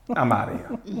work, I'm out of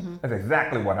here. That's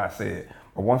exactly what I said.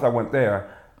 But once I went there,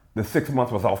 the 6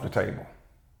 months was off the table.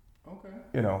 Okay.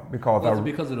 Because Was it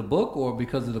because of the book or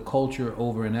because of the culture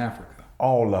over in Africa?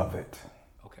 all of it.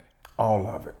 Okay. All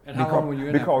of it. And how long were you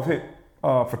in Because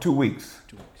for 2 weeks.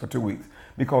 2 weeks. For 2 weeks.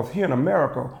 Because here in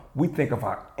America, we think of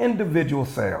our individual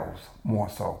selves more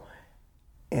so.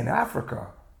 In Africa,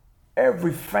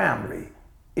 every family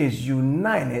is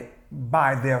united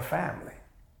by their family.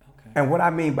 Okay. And what I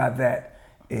mean by that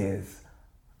is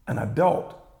an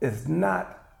adult is not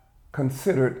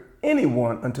considered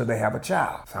anyone until they have a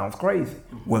child. Sounds crazy,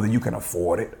 whether you can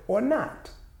afford it or not.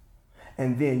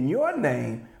 And then your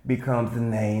name becomes the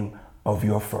name of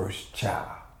your first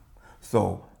child.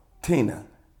 So, Tina,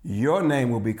 your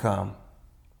name will become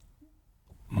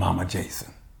Mama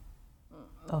Jason,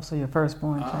 Oh, so your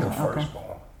firstborn child. your Okay. firstborn.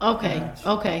 Okay.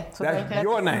 Okay. So That's that's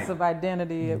your a name. sense of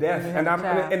identity. when That's, you have and, a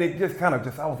child. and it just kind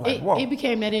of I was like, whoa. It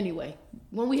became that anyway.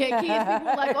 When we had kids, people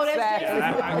were like, oh, that's Exactly.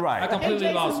 Jason's mom. Right. I completely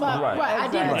Jason's lost mom. my Right, I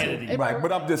did Exactly. too. Right,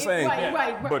 but I'm just saying,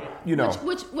 Right.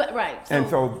 but, Right. and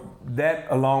so that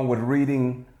along with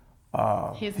reading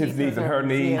His His Needs Needs and Her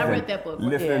Needs, I read and that book.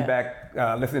 listening Yeah.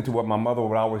 back, listening to what my mother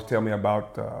would always tell me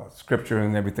about scripture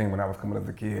and everything when I was coming up as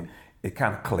a kid, it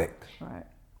kind of clicked. Right.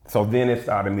 So then it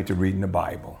started me to reading the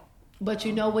Bible. But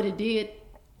you know what it did?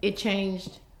 It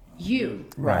changed you.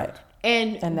 Right.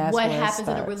 And that's what where it happens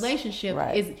in a starts. relationship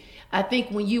Right. is, I think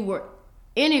when you were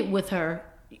in it with her,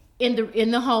 in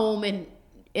the home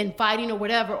and fighting or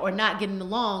whatever, or not getting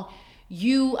along,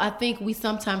 I think we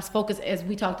sometimes focus, as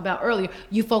we talked about earlier,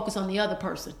 you focus on the other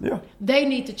person. Yeah. They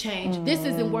need to change. This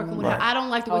isn't working with her. Right. I don't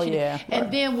like the way Oh, she yeah. did.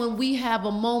 And then when we have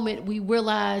a moment, we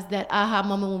realize that aha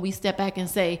moment when we step back and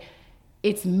say,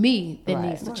 it's me that Right.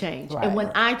 needs to change. Right. And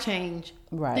when I change,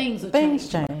 Right. things will Things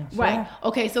change. change, Right. yeah.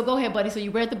 Okay, so go ahead, buddy. So you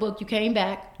read the book, you came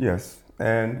back. Yes.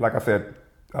 And like I said,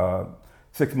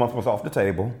 6 months was off the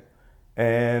table.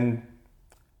 And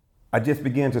I just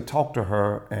began to talk to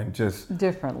her and just,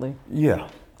 Differently. yeah.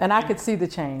 And I could see the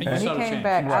change. And you When he saw the came change.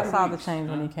 back, I Right. saw the change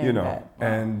when he came You know, back.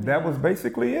 and that was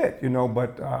basically it,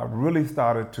 but I really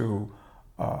started to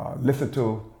listen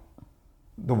to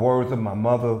the words of my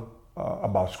mother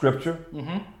about scripture,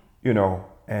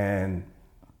 and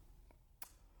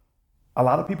a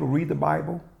lot of people read the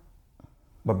Bible,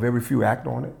 but very few act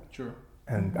on it. Sure.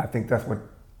 And I think that's what,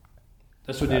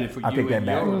 That's what did it for you. I take that and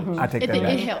back. your- I take It, that it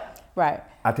back. helped. Right.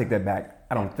 I take that back.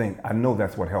 I know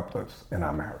that's what helped us in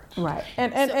our marriage. Right.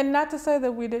 And not to say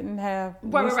that we didn't have.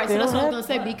 Right. we So still that's what I have was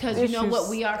going to say, because you know what,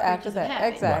 we are issues creatures after of that.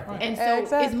 habit. Exactly. And so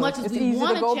Exactly. as much as It's we easy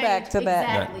want to go change, back to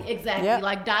that. exactly, Yep.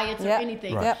 like diets Yep. or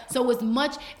anything. Yep. So as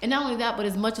much, and not only that, but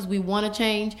as much as we want to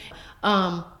change,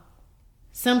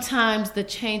 sometimes the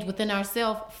change within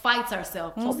ourselves fights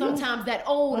ourselves. So sometimes that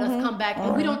old us come back,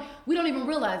 and we don't even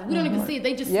realize it. We don't even see it.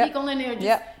 They just Yep. sneak on in there and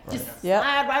just Yep. Just Yep.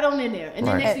 slide right on in there. And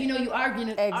then Right. next thing you know, you arguing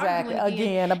Exactly. arguing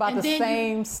Again, about And the then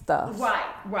same stuff.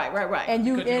 Right. And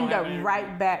you Because you end don't up have any-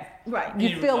 right back. Right. You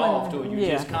Any feeling resolve to it. You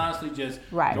yeah. just constantly just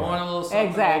Right. throwing a little something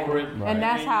Exactly. over it. Right. And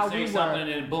that's then how you say we something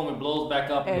were. and then boom, it blows back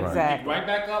up. And Exactly. Right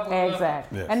back up.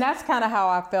 Exactly. Yes. And that's kind of how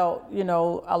I felt,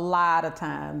 a lot of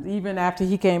times. Even after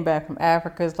he came back from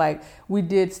Africa, it's like we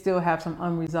did still have some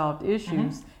unresolved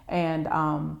issues. And,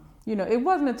 it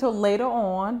wasn't until later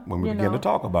on. When we began to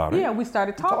talk about it. Yeah, we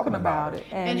started talking about it.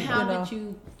 And how did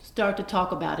you start to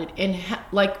talk about it? And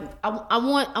I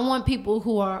want people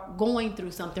who are going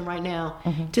through something right now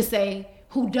to say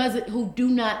who do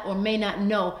not or may not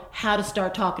know how to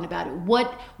start talking about it.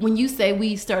 When you say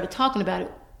we started talking about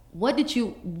it, what did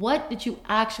you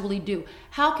actually do?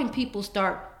 How can people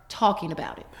start talking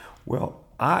about it? Well,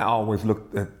 I always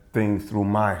looked at things through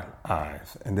my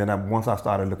eyes. And then once I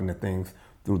started looking at things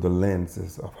through the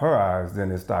lenses of her eyes,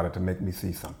 then it started to make me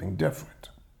see something different.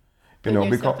 Put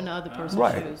yourself in the other person's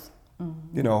right. shoes.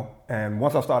 And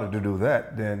once I started to do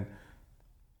that, then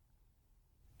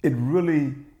it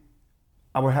really,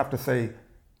 I would have to say,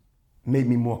 made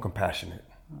me more compassionate.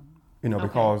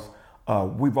 Because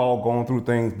we've all gone through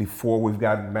things before we've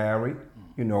gotten married,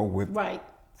 with Right.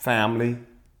 family,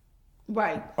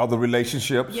 Right. other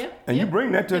relationships. Yeah. And you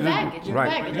bring that to the the baggage. Your right.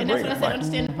 baggage. You And that's bring what I it, said. right.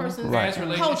 Understand the person's Right. Past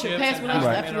relationships culture, past and how you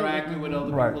relationships. interacted with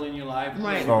other Right. people in your life.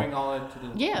 Right. You So- bring all that to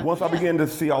the... Yeah. Once I began to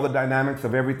see all the dynamics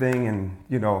of everything, and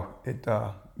it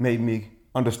made me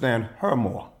understand her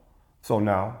more. So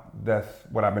now that's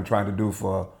what I've been trying to do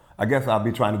I guess I'll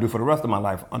be trying to do for the rest of my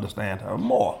life, understand her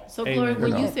more. So, Gloria,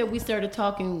 when you said we started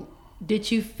talking, did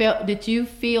you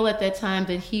feel at that time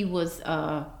that he was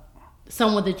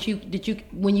someone that you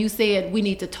when you said we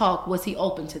need to talk, was he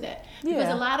open to that? Because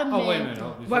Yeah. a lot of men. Oh, wait a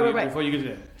minute. Right. Before you get to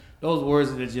that. Those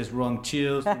words that just rung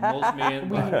chills for most men.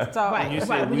 We need to talk. When you Right,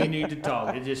 say right. we need to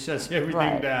talk, it just shuts everything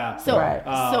Right. down. So, Right.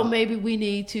 so maybe we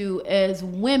need to, as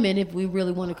women, if we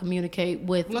really want to communicate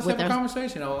with Let's with have a our,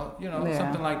 conversation or, Yeah.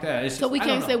 something like that. It's so we just-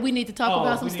 I can't don't say know. we need to talk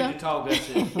about some we stuff. need to talk, that's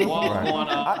it. Walls going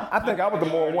up. I think I was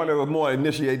the one that was more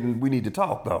initiating. We need to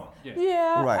talk, though.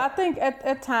 Yeah, Right. I think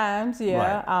at times,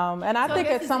 yeah. Right. And I So think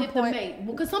guess at it's some if the point, mate,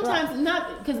 because sometimes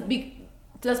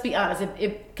let's be honest,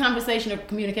 if conversation or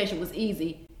communication was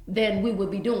easy, then we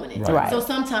would be doing it. Right. So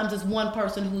sometimes it's one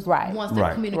person who Right. wants to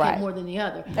Right. communicate Right. more than the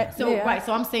other. Yeah.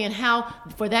 So I'm saying how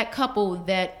for that couple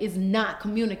that is not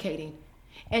communicating,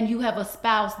 and you have a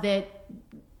spouse that,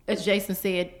 as Jason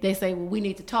said, they say, well, we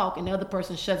need to talk, and the other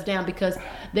person shuts down because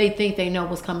they think they know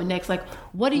what's coming next. Like,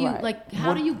 what do you Right.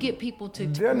 how do you get people to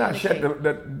They're not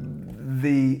communicate?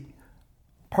 the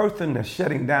person that's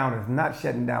shutting down is not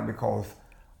shutting down because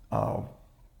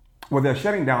they're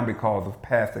shutting down because of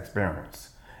past experience.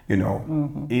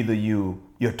 Either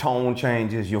your tone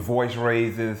changes, your voice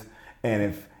raises, and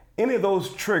if any of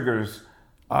those triggers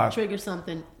are Trigger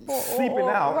something. seeping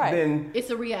out, right. then It's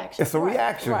a reaction. it's a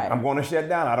reaction. right. I'm going to shut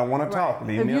down. I don't want to talk.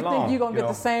 Leave if me you alone. think you're gonna get know?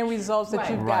 the same results that Right.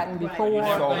 you've Right. gotten Right. before, You're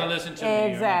never So- going to listen to me or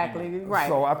exactly, anything. right.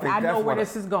 So I think know that's where what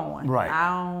this is going. Right. I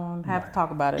don't have to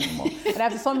talk about it anymore. And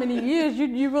after so many years,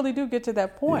 you really do get to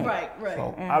that point. Right.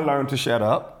 So I learned to shut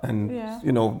up and, Yeah.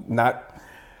 not,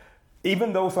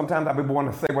 even though sometimes I be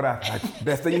wanting to say what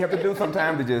best thing you have to do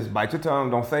sometimes is just bite your tongue,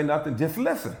 don't say nothing, just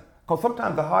listen. Because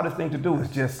sometimes the hardest thing to do is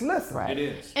just listen. Right. It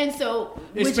is. And so,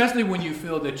 Especially when you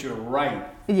feel that you're right.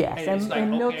 Yes, it's like,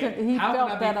 and Milton, okay, he how felt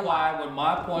can I that be a quiet lot. when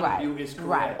my point Right. of view is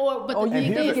Right. correct? but Oh, the you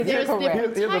thing think is, it's there's correct.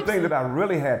 different Here's the types thing of- that I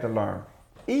really had to learn.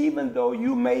 Even though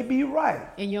you may be right.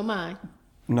 in your mind.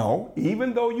 No,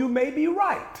 even though you may be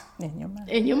right. In your mind.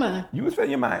 In your mind. You would say in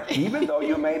your mind, even though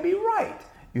you may be right,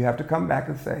 you have to come back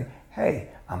and say, hey,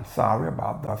 I'm sorry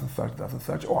about thus and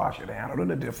such, or I should have handled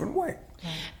it a different way.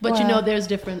 But Well- there's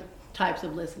different types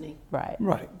of listening. Right.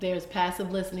 Right. There's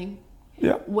passive listening,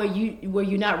 Yeah. where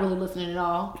you're not really listening at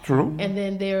all. True. And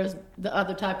then there's the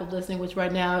other type of listening, which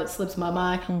right now it slips my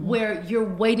mind, Mm-hmm. where you're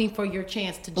waiting for your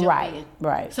chance to jump Right, in.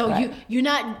 right, So right. you're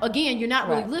not really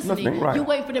Right. listening. Listening, right. You're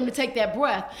waiting for them to take that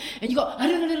breath, and you go.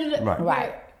 Right. Where,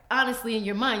 Right. honestly, in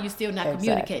your mind, you're still not Exactly.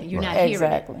 communicating. You're not Right. hearing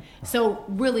Exactly. it. So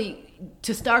really,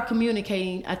 to start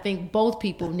communicating, I think both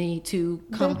people need to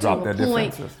come Drop to their a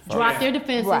point, defenses first. drop their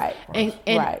defenses, Right. and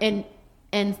Right.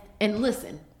 and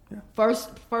listen.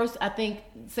 First, I think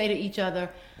say to each other,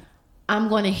 I'm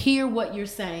going to hear what you're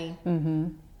saying,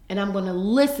 and I'm going to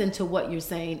listen to what you're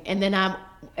saying, and then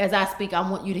as I speak, I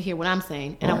want you to hear what I'm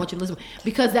saying, and I want you to listen,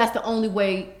 because that's the only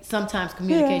way sometimes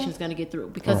communication is going to get through.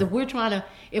 Because if we're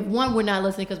we're not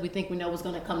listening because we think we know what's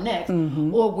going to come next,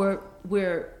 or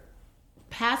we're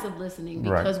passive listening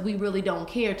Right. because we really don't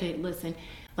care to listen.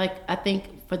 Like, I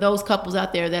think for those couples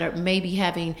out there that are maybe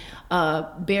having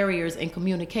barriers in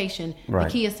communication, Right. the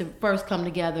key is to first come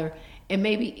together, and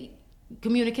maybe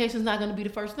communication is not going to be the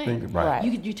first thing. Right.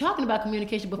 You're talking about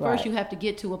communication, but first Right. you have to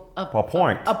get to A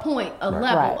point. a level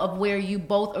Right. of where you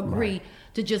both agree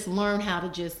to just learn how to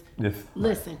just Yes.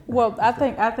 listen. Well, I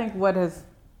think what has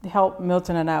helped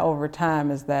Milton and I over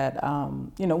time is that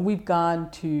we've gone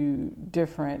to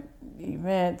different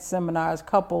events, seminars,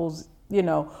 couples,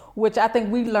 which I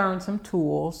think we learned some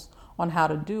tools on how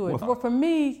to do it. Well, for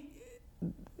me,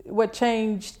 what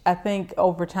changed, I think,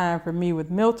 over time for me with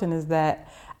Milton is that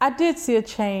I did see a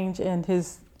change in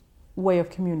his way of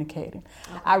communicating.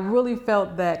 I really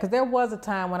felt that, because there was a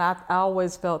time when I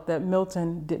always felt that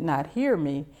Milton did not hear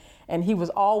me, and he was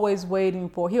always waiting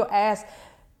for, he'll ask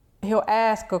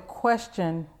a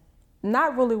question,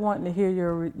 not really wanting to hear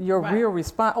your real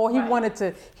response, or he wanted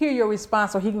to hear your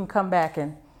response so he can come back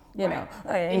and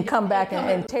come back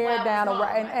and tear it down.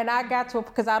 And I got to,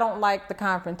 because I don't like the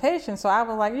confrontation, so I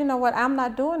was like, you know what, I'm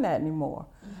not doing that anymore.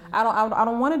 I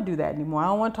don't want to do that anymore. I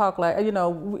don't want to talk like,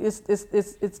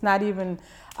 it's not even,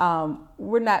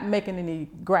 we're not making any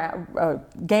ground,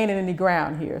 gaining any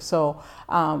ground here. So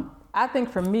I think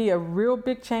for me, a real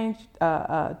big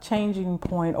changing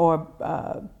point, or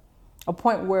a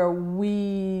point where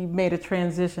we made a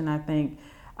transition, I think,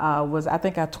 was our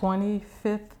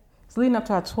 25th. It's leading up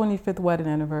to our 25th wedding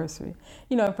anniversary.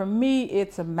 For me,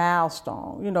 it's a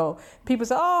milestone. People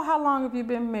say, oh, how long have you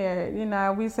been married?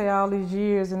 We say all these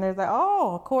years, and they're like,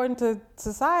 oh, according to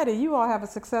society, you all have a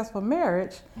successful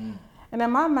marriage. And in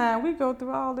my mind, we go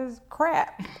through all this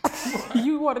crap.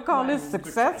 You want to call this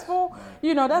successful?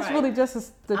 That's really just a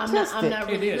statistic. I'm not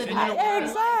really living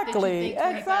Exactly.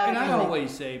 And I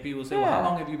always say, people say, well, how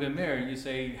long have you been married? You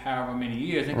say, however many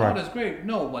years. And Right. oh, that's great.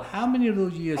 No, but how many of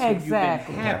those years have you been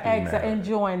happy?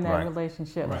 Enjoying that Right.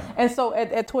 relationship. Right. And so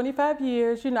at 25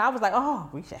 years, I was like, oh,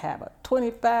 we should have a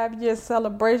 25-year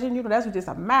celebration. That's just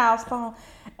a milestone.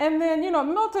 And then,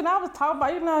 Milton, I was talking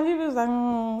about, he was like,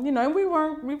 and we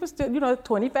were still,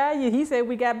 25 years. He said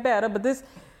we got better, but this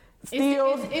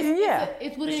still,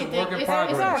 it's what It's a anything. work in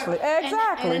progress.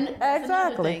 Exactly. And that's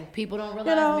another thing. People don't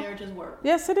realize marriages work.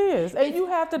 Yes, it is. And you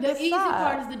have to The decide. easy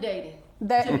part is the dating.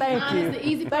 Thank you. The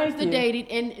easy part is the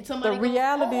dating, and somebody The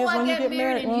reality goes, is when I you got get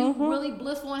married, married, and you really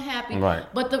blissful and happy. Right.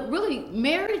 But the really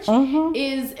marriage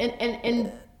is,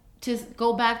 and to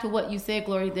go back to what you said,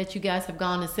 Gloria, that you guys have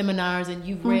gone to seminars and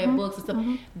you've read books and stuff.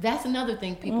 That's another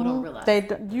thing people don't realize.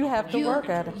 You have to work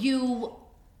at it.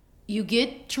 You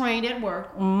get trained at work.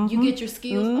 You get your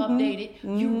skills updated.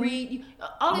 You read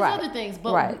all these other things.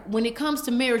 But when it comes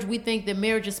to marriage, we think that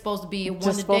marriage is supposed to be a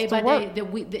one day by day.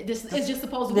 That this is just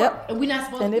supposed to work, and we're not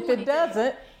supposed and to. And if it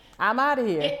doesn't, I'm out of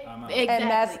here.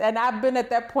 Exactly. And I've been at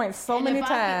that point so many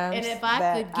times. And if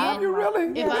I could get, You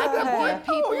really? if I could get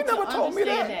people you to never told me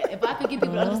understand that, if I could get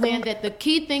people to understand that the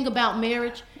key thing about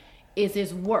marriage is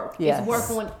its work. Yes. It's work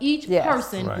on each Yes.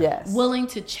 person, Right. Yes. willing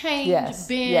to change, Yes.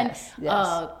 bend, Yes.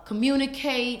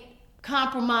 communicate,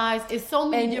 compromise. It's so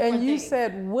many different and you things.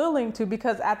 said willing to,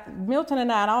 because Milton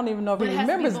and I don't even know if But he it has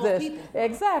to be remembers both this. people.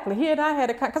 Exactly. He and I had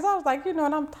because I was like, and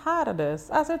I'm tired of this.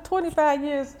 I said, 25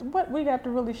 years, what we got to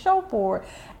really show for it?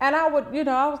 And I would,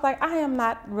 I was like, I am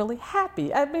not really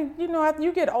happy. I mean,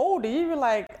 you get older, you're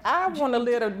like, I want to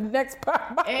live the next part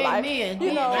of my life. Amen.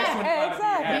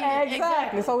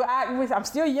 Exactly. So I'm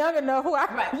still young enough who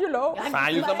Find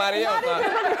you somebody else.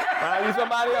 Find you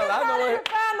somebody else. I know it.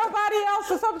 Find nobody else.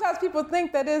 So sometimes people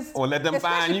think that it's. Or let them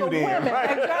find especially you for then. women.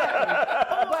 Right.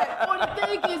 Exactly. Or the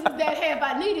thing is that have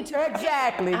I needed to?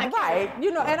 Exactly. I can't. Right.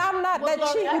 And I'm not Well,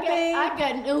 that Gloria, cheating thing. I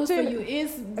got news for you.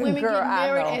 It's women Girl, getting I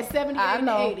married know. at 78 I and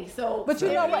know. 80. So, But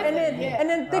you know what? And then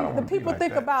I think don't the wanna be people like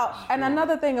think that. about, and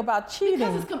another thing about cheating.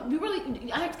 because it's you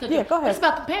really, I have to cut Yeah, you. go ahead. It's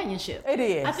about companionship. It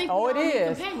is. I think Oh, we it all need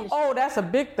is. companionship. Oh, that's a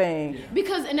big thing.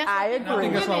 Because and that's I what agree. I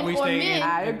think that's why we women or stay men.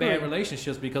 I in agree. bad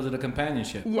relationships, because of the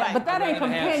companionship. Yeah, Right. but that I'd ain't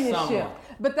rather have companionship. someone.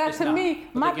 But that It's to not. me,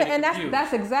 But my they get thing, and confused.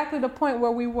 that's exactly the point where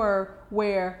we were,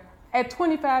 where at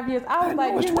 25 years, I was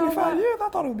like, it was you know 25 what? years. I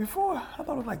thought it was before. I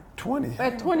thought it was like 20.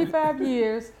 At 25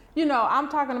 years, I'm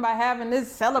talking about having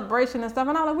this celebration and stuff,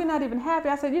 and I'm like, we're not even happy.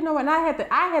 I said, you know what? And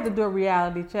I had to do a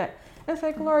reality check and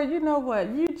say, Gloria, you know what?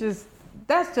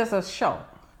 That's just a show.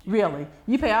 Really,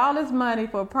 you pay all this money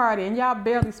for a party and y'all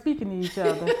barely speaking to each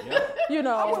other.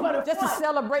 Just to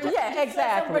celebrate. Yeah,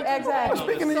 exactly.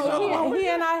 Speaking to each other. So he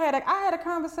and I had a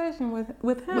conversation with him.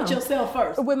 With yourself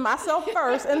first. With myself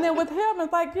first, and then with him,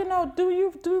 it's like,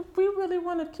 do we really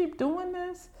want to keep doing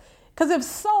this? Because if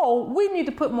so, we need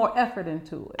to put more effort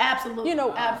into it. Absolutely.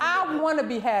 I want to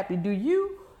be happy. Do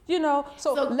you? You know,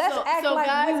 so let's act like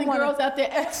guys we and wanna, girls out there,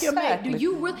 ask your mate, do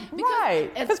you really?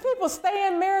 Because people stay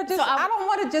in marriages. So I don't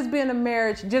want to just be in a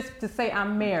marriage just to say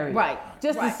I'm married. Right.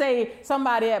 Just to say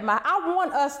somebody at my. I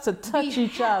want us to touch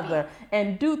each other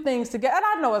and do things together. And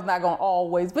I know it's not going to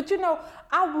always, but you know,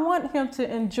 I want him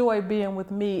to enjoy being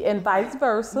with me and vice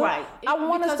versa. Right. I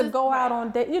want us to go out on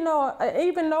date. You know,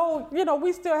 even though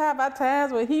we still have our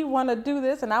times where he want to do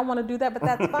this and I want to do that, but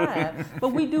that's fine. But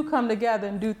we do come together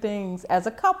and do things as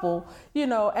a couple. You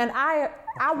know, and I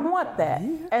want that,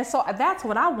 and so that's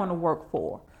what I want to work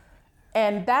for.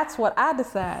 And that's what I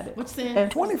decided. What's saying?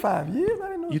 25 years? I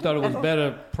didn't know. You thought it was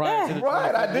better prior to the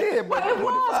Right, I did. But It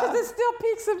was, because it's still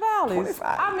peaks and valleys.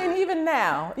 25. I mean, even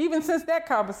now, even since that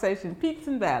conversation, peaks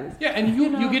and valleys. Yeah, and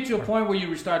you get to a point where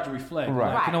you start to reflect.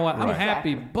 Right. Like, you know what? I'm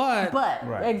Exactly. happy, but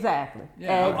Right. Exactly.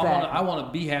 yeah, exactly. I want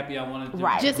to be happy. I want to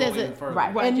Right. Just go as a- even further.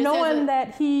 Right. Right, And just as knowing a-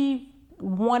 that he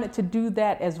wanted to do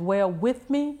that as well with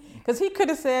me, because he could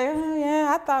have said, oh,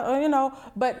 yeah, I thought,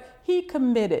 but he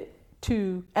committed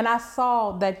to, and I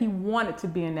saw that he wanted to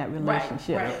be in that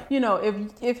relationship. right. You know,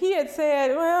 if he had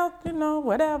said, well,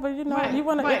 whatever, you Right,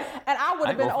 want to, right. and I would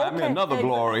have been Find me okay. another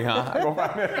Glory, huh? I go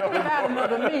find me another. Not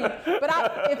another me.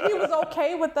 But if he was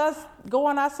okay with us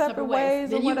going our separate ways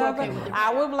then or you were whatever, okay with it,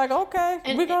 I would be like, okay,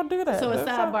 we're going to do that. So a That's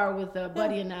sidebar with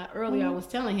Buddy and I earlier, I was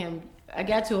telling him, I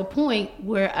got to a point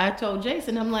where I told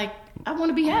Jason, I'm like, I want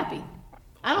to be happy.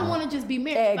 I don't want to just be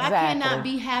married. If I Exactly. cannot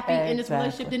be happy in this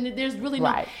Exactly. relationship, then there's really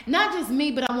Right. not just me,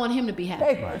 but I want him to be happy.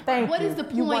 Hey, thank What you. is the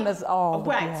point? You want us all to be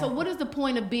right. So happy. what is the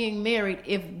point of being married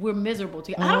if we're miserable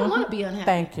together? I don't want to be unhappy.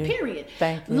 Thank you. Period.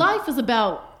 Thank you. Life is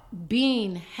about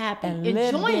being happy, And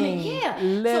enjoying living, it. Yeah.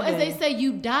 So as they living. say,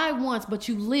 you die once, but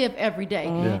you live every day.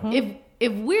 Mm-hmm.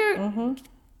 If we're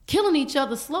killing each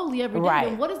other slowly every day, Right.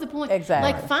 then what is the point?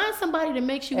 Exactly. Like, find somebody that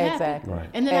makes you happy, Exactly. Right.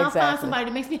 and then I'll find Exactly. somebody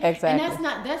that makes me. Exactly. And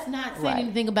that's not saying Right.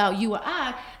 anything about you or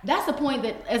I. That's the point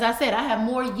that, as I said, I have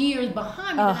more years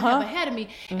behind me than I have ahead of me.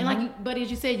 And like, but as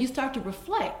you said, you start to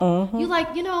reflect. You like,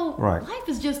 Right. life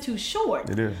is just too short.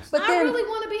 It is. But I then- really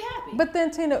want to be happy. But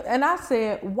then, Tina, and I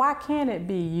said, why can't it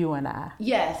be you and I?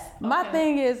 yes, My okay.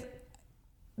 thing is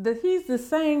that he's the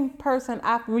same person.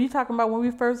 When you talking about when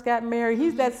we first got married,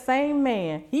 he's that same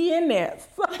man. He in there.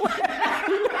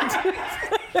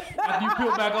 After you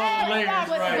peel back all the layers,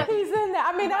 right? He's in there.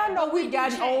 I mean, I know But we've we do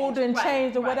gotten change. older and Right,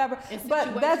 changed or right. whatever, And but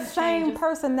that situations same changes.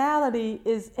 personality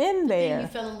is in there. you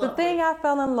fell in The love thing with. I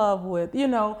fell in love with,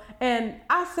 and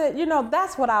I said,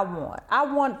 that's what I want. I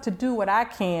want to do what I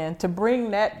can to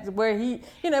bring that where he,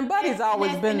 and Buddy's And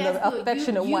always that's- been and the that's good.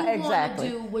 affectionate You one. wanna Exactly.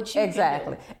 do what you can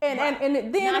exactly. do. And Right.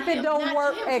 and then Not if it him- don't not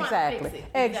work, him trying to exactly. fix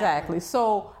it. Exactly.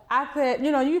 So I said,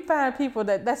 you find people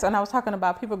that's, and I was talking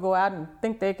about people go out and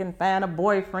think they can find a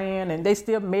boyfriend and they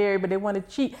still married, but they want to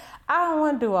cheat. I don't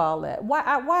want to do all that. Why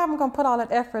am I going to put all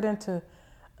that effort into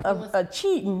a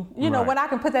cheating, Right. when I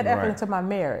can put that effort Right. into my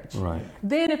marriage? Right.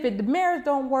 Then if the marriage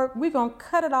don't work, we're going to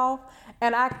cut it off.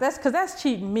 And that's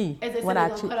cheating me As they when said, I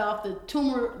they're cheat. gonna cut off the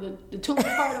tumor part.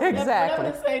 Or whatever, Exactly.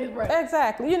 Whatever they say is right.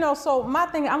 Exactly. So my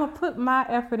thing, I'm gonna put my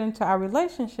effort into our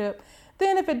relationship.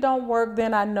 Then if it don't work,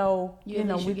 then I know, You at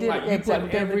least we you did get Right, it. you exactly.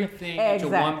 put everything into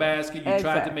one basket. You tried to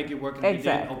Exactly. make it work, and if it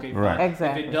didn't, Exactly. okay, Right. fine.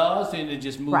 Exactly. If it does, then it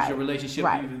just moves your relationship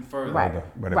even further. Right.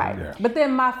 But- right. yeah. But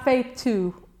then my faith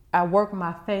too. I work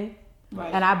my faith, Right.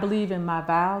 and I believe in my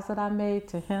vows that I made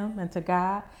to Him and to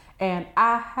God, and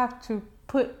I have to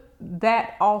put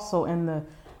that also in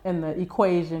the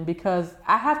equation, because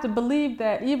I have to believe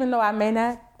that even though I may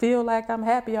not feel like I'm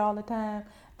happy all the time,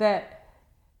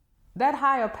 that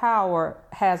higher power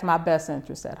has my best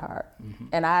interest at heart. Mm-hmm.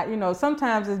 And I,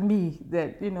 sometimes it's me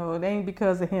that, it ain't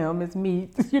because of him, it's me,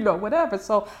 whatever.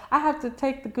 So I have to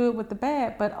take the good with the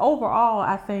bad. But overall,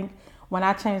 I think when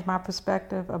I changed my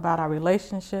perspective about our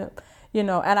relationship, and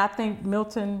I think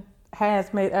Milton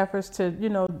has made efforts to,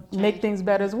 make things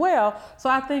better as well. So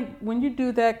I think when you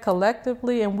do that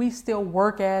collectively and we still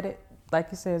work at it, like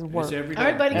you said, it's work. It's every day.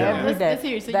 Everybody, Every let's, day. let's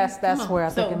hear it. So That's come on. where I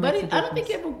think it but makes a I don't think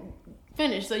you difference. ever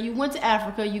finished. So you went to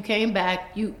Africa, you came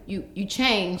back, you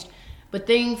changed, but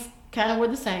things kind of were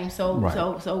the same. So Right.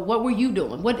 so what were you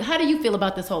doing? How do you feel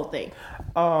about this whole thing?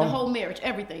 The whole marriage,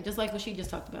 everything, just like what she just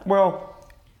talked about. Well,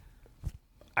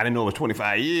 I didn't know it was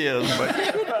 25 years, but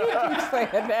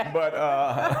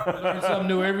Learn something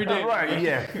new every day. right,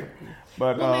 yeah.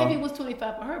 But Well, maybe it was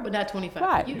 25 for her, but not 25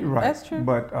 Right. for you. right. That's true.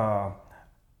 But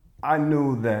I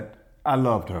knew that I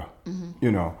loved her,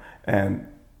 and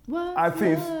What's I've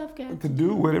seen love got to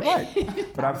do with it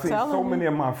right. But I've seen telling so you. many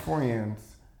of my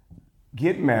friends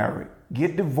get married,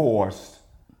 get divorced,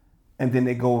 and then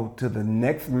they go to the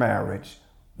next marriage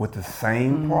with the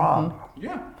same problem.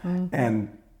 Yeah.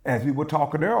 And as we were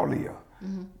talking earlier,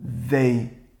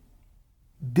 They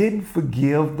didn't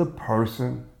forgive the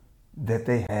person that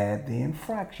they had the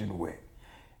infraction with.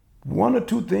 One or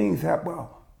two things have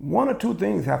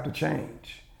to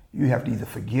change. You have to either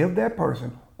forgive that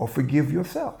person or forgive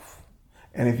yourself.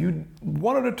 And if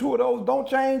one of the two of those don't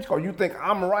change, because you think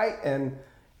I'm right and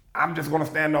I'm just going to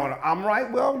stand on I'm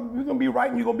right, well, you're going to be right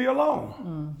and you're going to be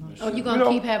alone. Oh, you're going to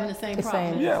keep having the same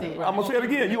problem. Yeah, I'm going to say it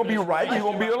again. You're going to be right and you're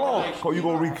going to be alone. Because you're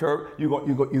going to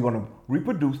you're going to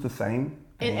reproduce the same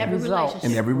thing In every relationship.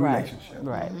 in every relationship.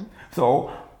 Right.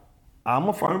 So I'm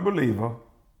a firm believer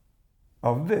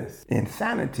of this.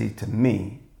 Insanity to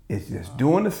me is just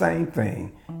doing the same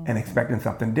thing and expecting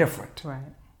something different. Right.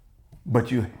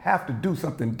 But you have to do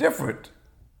something different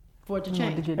For it to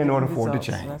change. in order for it to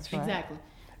change. That's right. Exactly.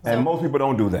 And most people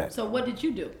don't do that. So what did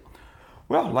you do?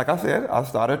 Well, like I said, I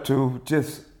started to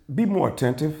just be more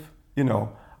attentive.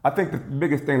 I think the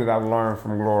biggest thing that I've learned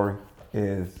from Glory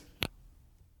is,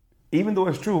 even though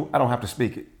it's true, I don't have to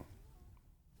speak it.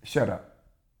 Shut up.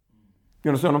 You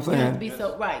understand what I'm You saying? have to be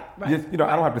so right. Just, I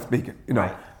don't have to speak it.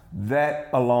 Right. That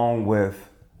along with,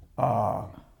 I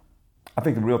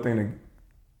think the real thing that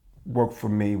worked for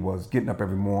me was getting up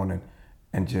every morning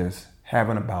and just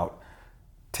having about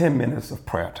 10 minutes of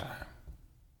prayer time.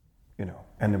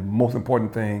 And the most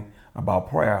important thing about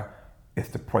prayer is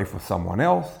to pray for someone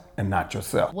else and not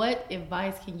yourself. What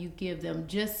advice can you give them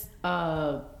just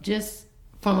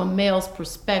from a male's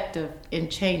perspective in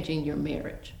changing your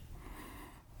marriage?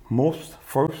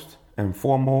 First and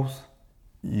foremost,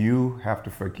 you have to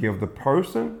forgive the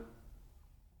person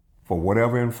for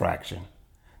whatever infraction.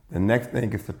 The next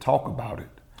thing is to talk about it.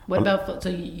 What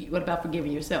about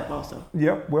forgiving yourself also?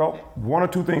 Yeah, well, one or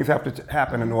two things have to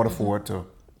happen in order for it to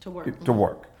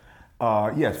work.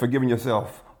 Yes, forgiving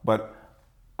yourself. But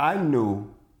I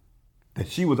knew that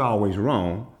she was always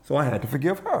wrong, so I had to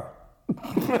forgive her.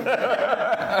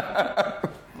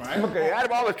 Right? Okay,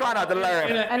 I'm always trying not to laugh.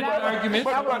 And that argument.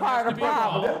 that was part of the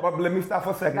problem. But let me stop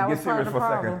for a second. That Get was part serious of for the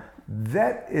a second.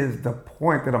 That is the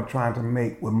point that I'm trying to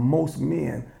make with most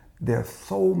men. They're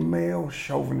so male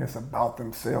chauvinist about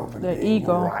themselves and Their being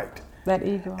ego. right. That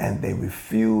ego. And they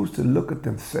refuse to look at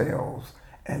themselves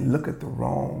and look at the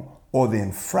wrong or the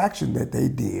infraction that they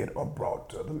did or brought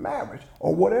to the marriage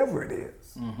or whatever it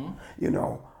is.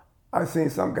 I've seen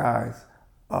some guys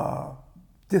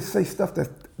just say stuff that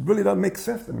really doesn't make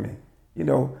sense to me.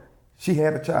 She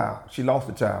had a child, she lost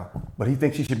a child, but he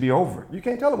thinks she should be over it. You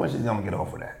can't tell her when she's gonna get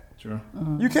over that. Sure.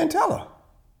 You can't tell her.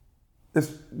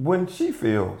 It's when she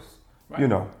feels, Right.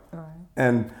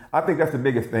 And I think that's the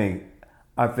biggest thing.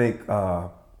 I think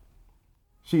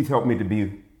she's helped me to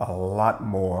be a lot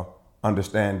more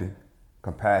understanding,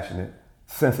 compassionate,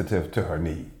 sensitive to her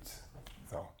needs.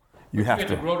 So you have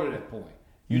to grow to that point.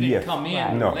 You didn't come in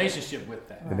a No. relationship with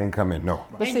that. It didn't come in, no.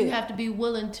 But And see- you have to be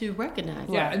willing to recognize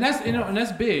Yeah, that. and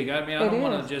that's big. I mean, I don't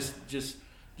want to just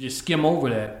skim over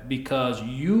that because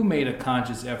you made a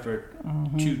conscious effort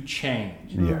to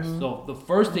change. Yes. So the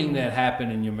first thing that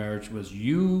happened in your marriage was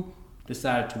you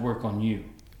decided to work on you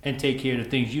and take care of the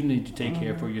things you need to take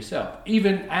care of for yourself.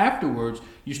 Even afterwards,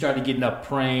 you started getting up,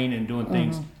 praying, and doing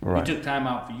things. Right. You took time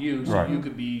out for you so Right. you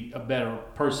could be a better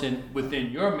person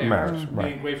within your marriage. Marriage, right.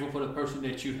 Being grateful for the person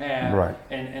that you have Right.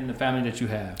 and the family that you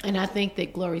have. And I think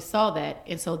that Glory saw that,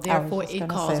 and so therefore just it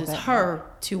gonna say causes that. her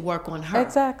to work on her.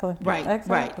 Exactly. Right.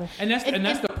 Exactly. Right. And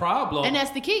that's the problem. And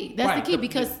that's the key. That's Right. the key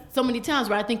because so many times,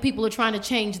 right? I think people are trying to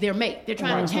change their mate. They're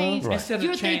trying to change. Instead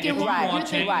You're of changing, thinking if you wrong. want You're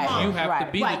change, thinking wrong. you have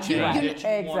to be Right. the You- change you- that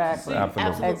you want to see. Exactly.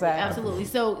 Absolutely. Absolutely.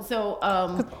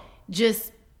 So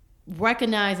just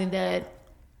recognizing that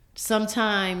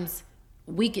sometimes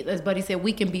we can, as Buddy said,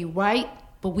 we can be right,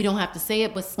 but we don't have to say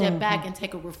it, but step back and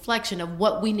take a reflection of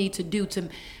what we need to do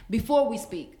before we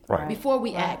speak, Right. before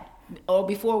we act, or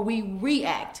before we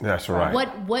react. That's right.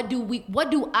 What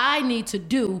do I need to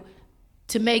do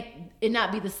to make it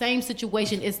not be the same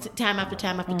situation is time after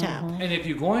time after time? And if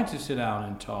you're going to sit down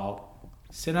and talk,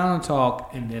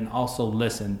 and then also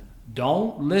listen.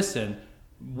 Don't listen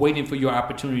waiting for your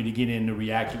opportunity to get in to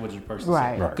react to what your person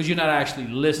Right. says. Because you're not actually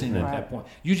listening at that point.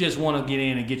 You just want to get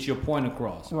in and get your point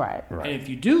across. Right. And if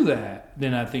you do that,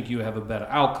 then I think you have a better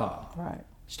outcome. Right.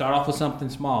 Start off with something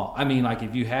small. I mean, like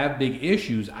if you have big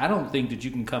issues, I don't think that you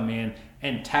can come in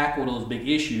and tackle those big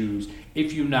issues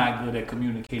if you're not good at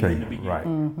communicating in the beginning.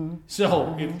 Right.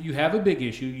 So if you have a big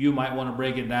issue, you might want to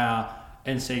break it down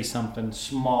and say something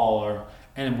smaller,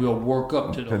 and we'll work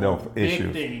up to the those whole big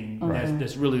issues. thing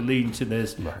that's really leading to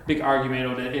this big argument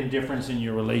or the indifference in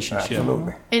your relationship.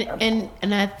 Absolutely.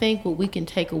 And I think what we can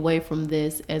take away from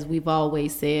this, as we've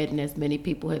always said, and as many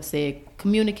people have said,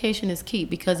 communication is key.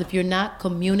 Because if you're not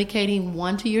communicating,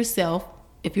 one, to yourself,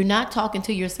 if you're not talking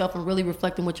to yourself and really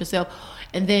reflecting with yourself,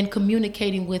 and then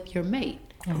communicating with your mate.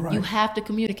 Right. You have to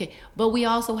communicate, but we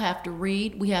also have to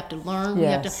read. We have to learn.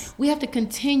 Yes. We have to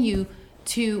continue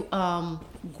to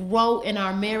grow in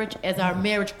our marriage as our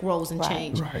marriage grows and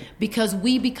change, because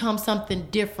we become something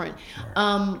different.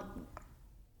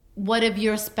 What if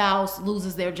your spouse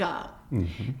loses their job?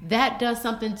 Mm-hmm. That does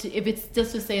something to, if it's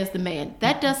just to say as the man,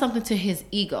 that does something to his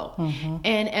ego. Mm-hmm.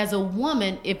 And as a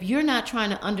woman, if you're not trying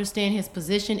to understand his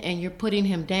position and you're putting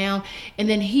him down, and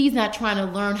then he's not trying to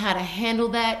learn how to handle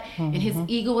that, and his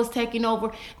ego is taking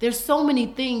over, there's so many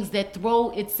things that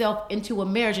throw itself into a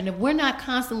marriage. And if we're not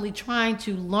constantly trying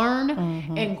to learn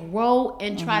and grow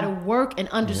and try to work and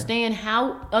understand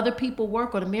how other people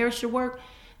work or the marriage should work,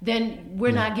 then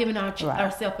we're not giving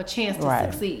ourselves a chance to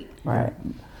succeed. Right.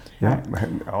 Yeah,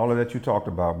 all of that you talked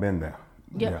about, been there.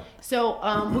 Yeah. So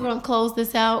we're gonna close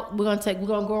this out. We're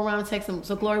gonna go around and take some.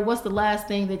 So Gloria, what's the last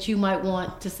thing that you might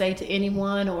want to say to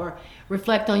anyone, or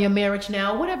reflect on your marriage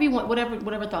now? Whatever you want,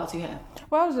 whatever thoughts you have.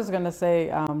 Well, I was just gonna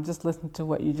say, just listen to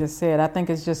what you just said. I think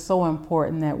it's just so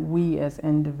important that we as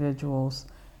individuals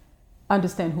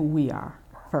understand who we are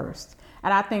first.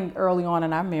 And I think early on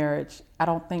in our marriage, I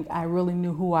don't think I really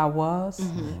knew who I was,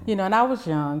 and I was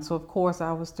young. So of course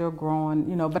I was still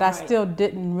growing, but I still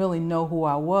didn't really know who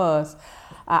I was.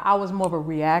 I was more of a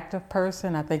reactive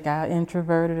person. I think I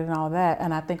introverted and all that.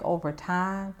 And I think over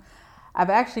time, I've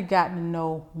actually gotten to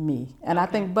know me. And I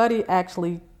think Buddy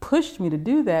actually pushed me to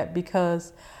do that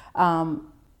because,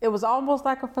 it was almost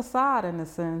like a facade in the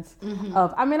sense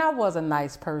of, I was a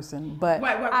nice person, but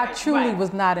I truly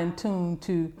was not in tune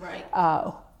to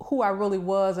who I really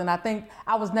was. And I think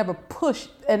I was never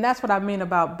pushed. And that's what I mean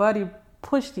about Buddy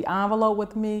pushed the envelope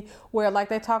with me, where like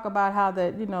they talk about how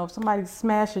that, if somebody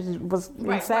smashes was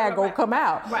inside, go come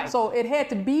out. Right. So it had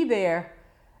to be there,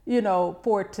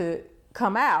 for it to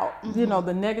come out,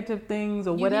 the negative things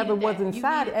or whatever was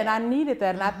inside. And I needed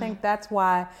that. And I think that's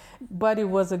why Buddy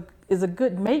is a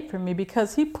good mate for me,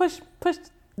 because he pushed,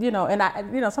 and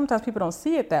I, sometimes people don't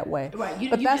see it that way. Right.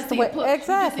 But that's the way. Exactly. You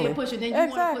just see it push, and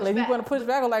then you want to push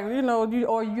back, like,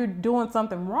 or you're doing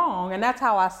something wrong. And that's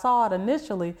how I saw it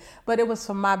initially. But it was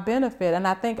for my benefit. And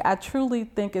I truly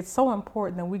think it's so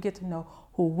important that we get to know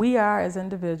who we are as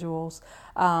individuals.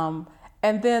 And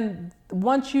then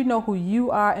once you know who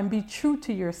you are and be true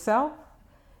to yourself,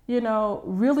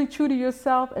 really true to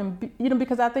yourself, and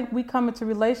because I think we come into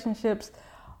relationships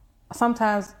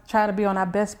sometimes try to be on our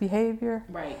best behavior.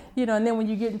 Right. And then when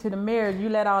you get into the marriage, you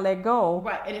let all that go.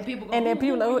 Right. And then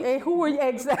people go, who are you?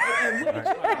 Exactly.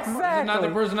 Exactly. Not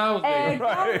the person I was dating.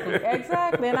 Exactly.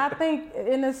 Exactly. And I think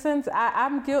in a sense,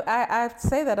 I'm guilty. I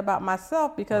say that about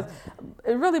myself, because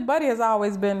really Buddy has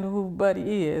always been who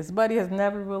Buddy is. Buddy has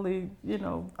never really,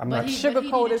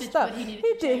 sugarcoated stuff. He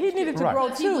needed to grow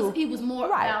too. He was more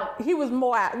about. He was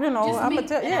more, I'm gonna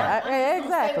tell. Yeah,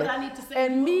 exactly.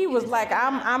 And me was like,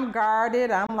 I'm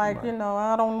guarded. I'm like,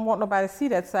 I don't want nobody to see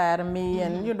that side of me,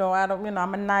 and I don't,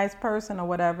 I'm a nice person or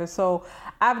whatever. So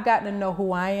I've gotten to know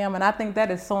who I am, and I think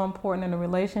that is so important in a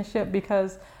relationship,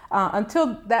 because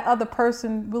until that other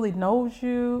person really knows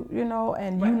you,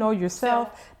 and you know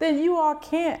yourself, then you all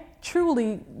can't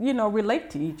truly, relate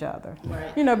to each other,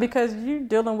 because you're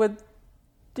dealing with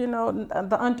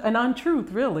an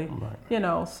untruth, really,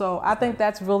 so I think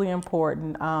that's really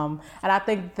important. And I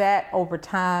think that over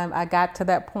time I got to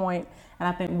that point, and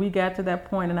I think we got to that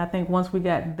point, and I think once we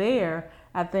got there,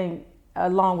 I think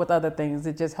along with other things,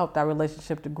 it just helped our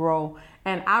relationship to grow.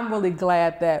 And I'm really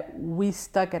glad that we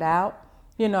stuck it out,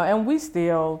 and we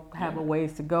still have a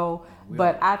ways to go.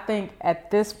 But I think at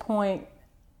this point,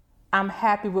 I'm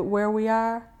happy with where we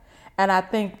are. And I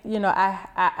think,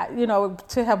 I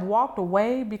to have walked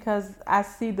away, because I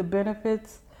see the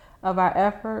benefits of our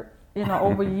effort,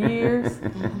 over years.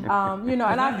 And you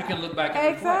can look back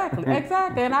and exactly.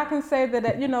 And I can say that,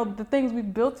 the things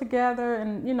we've built together,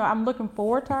 and, I'm looking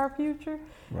forward to our future.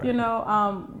 Right.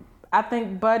 I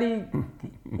think Buddy,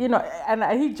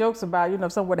 and he jokes about,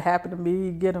 if something would happen to me,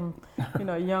 he'd get him,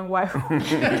 a young wife.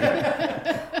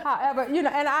 However,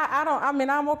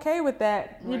 and I'm okay with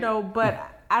that,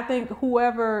 but I think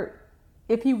whoever,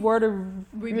 if he were to,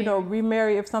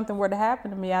 remarry, if something were to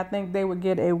happen to me, I think they would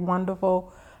get a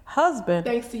wonderful husband.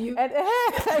 Thanks to you. And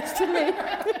thanks to me.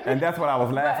 And that's what I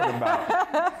was laughing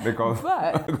about. Because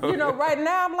right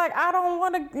now I'm like, I don't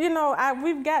want to,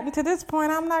 we've gotten to this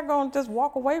point. I'm not going to just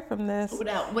walk away from this.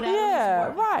 Without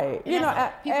right.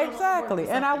 Exactly.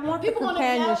 And I want the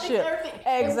companionship.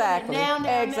 Exactly. Now,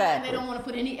 and they don't want to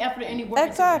put any effort, any work.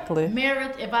 Exactly.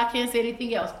 Marriage, if I can't say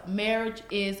anything else, marriage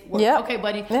is work. Yep. Okay,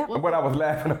 Buddy. Yep. What I was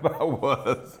laughing about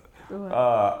was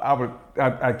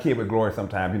I kid with Gloria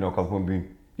sometimes, because when we,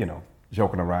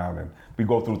 joking around and we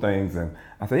go through things, and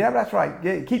I say, yeah, that's right.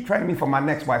 Yeah, keep training me for my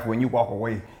next wife when you walk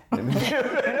away. And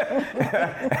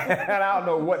I don't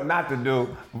know what not to do.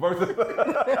 Versus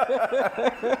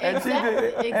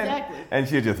Exactly. And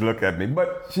she'll just look at me.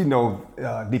 But she knows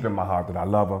deep in my heart that I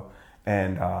love her.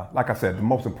 And like I said, the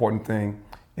most important thing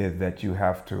is that you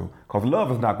have to, because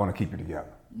love is not going to keep you together.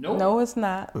 Nope. No, it's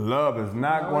not. Love is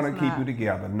not going to keep you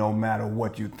together, no matter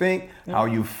what you think, how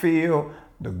you feel,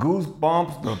 the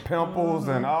goosebumps, the pimples,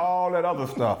 and all that other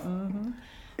stuff.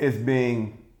 It's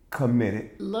being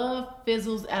committed. Love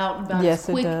fizzles out about Yes,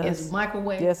 as quick it does. as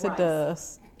microwave Yes, rice. it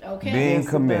does. Okay. Being Yes, it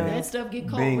committed. does. That stuff get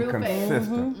cold Being real fast.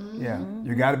 consistent. Yeah,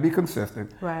 you got to be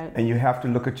consistent. Right. And you have to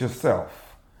look at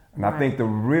yourself. And I think the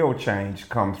real change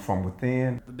comes from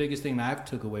within. The biggest thing that I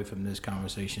took away from this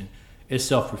conversation is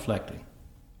self-reflecting.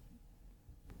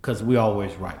 Because we're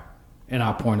always right in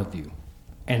our point of view.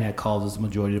 And that causes the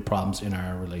majority of the problems in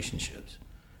our relationships.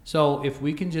 So if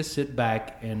we can just sit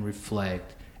back and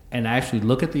reflect and actually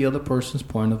look at the other person's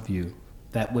point of view,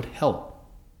 that would help.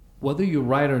 Whether you're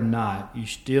right or not, you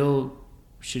still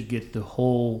should get the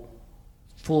whole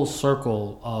full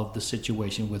circle of the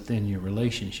situation within your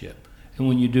relationship. And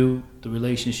when you do, the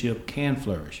relationship can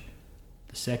flourish.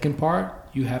 The second part,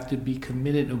 you have to be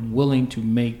committed and willing to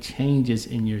make changes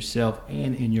in yourself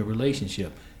and in your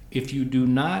relationship. If you do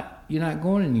not, you're not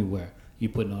going anywhere.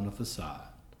 You're putting on a facade.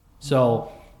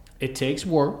 So it takes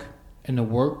work, and the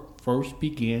work first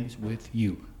begins with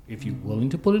you. If you're willing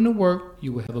to put in the work,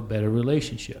 you will have a better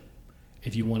relationship.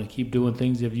 If you want to keep doing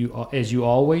things as you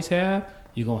always have,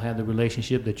 you're going to have the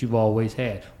relationship that you've always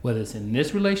had, whether it's in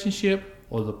this relationship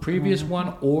or the previous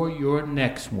one or your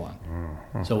next one.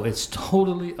 So it's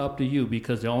totally up to you,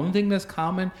 because the only thing that's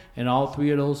common in all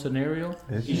three of those scenarios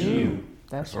is you.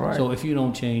 That's right. So if you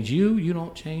don't change you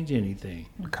don't change anything.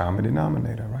 The common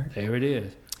denominator, right? There it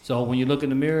is. So when you look in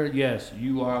the mirror, yes,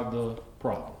 you are the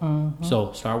problem.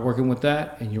 So start working with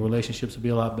that, and your relationships will be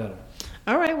a lot better.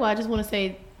 All right. Well, I just want to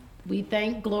say we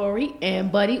thank Glory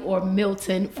and Buddy, or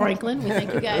Milton Franklin. We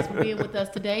thank you guys for being with us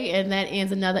today. And that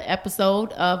ends another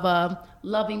episode of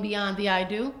Loving Beyond the I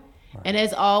Do. Right. And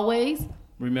as always,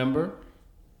 remember,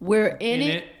 we're in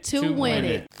it to win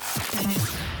it.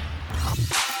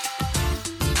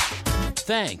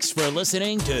 Thanks for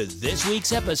listening to this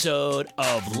week's episode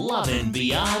of Lovin'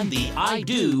 Beyond the I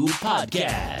Do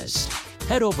podcast.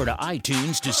 Head over to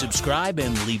iTunes to subscribe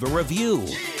and leave a review.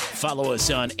 Follow us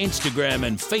on Instagram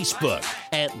and Facebook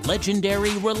at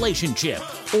Legendary Relationship,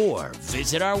 or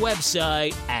visit our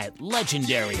website at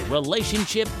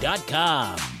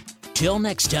legendaryrelationship.com. Till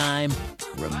next time,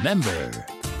 remember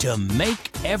to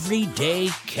make every day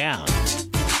count.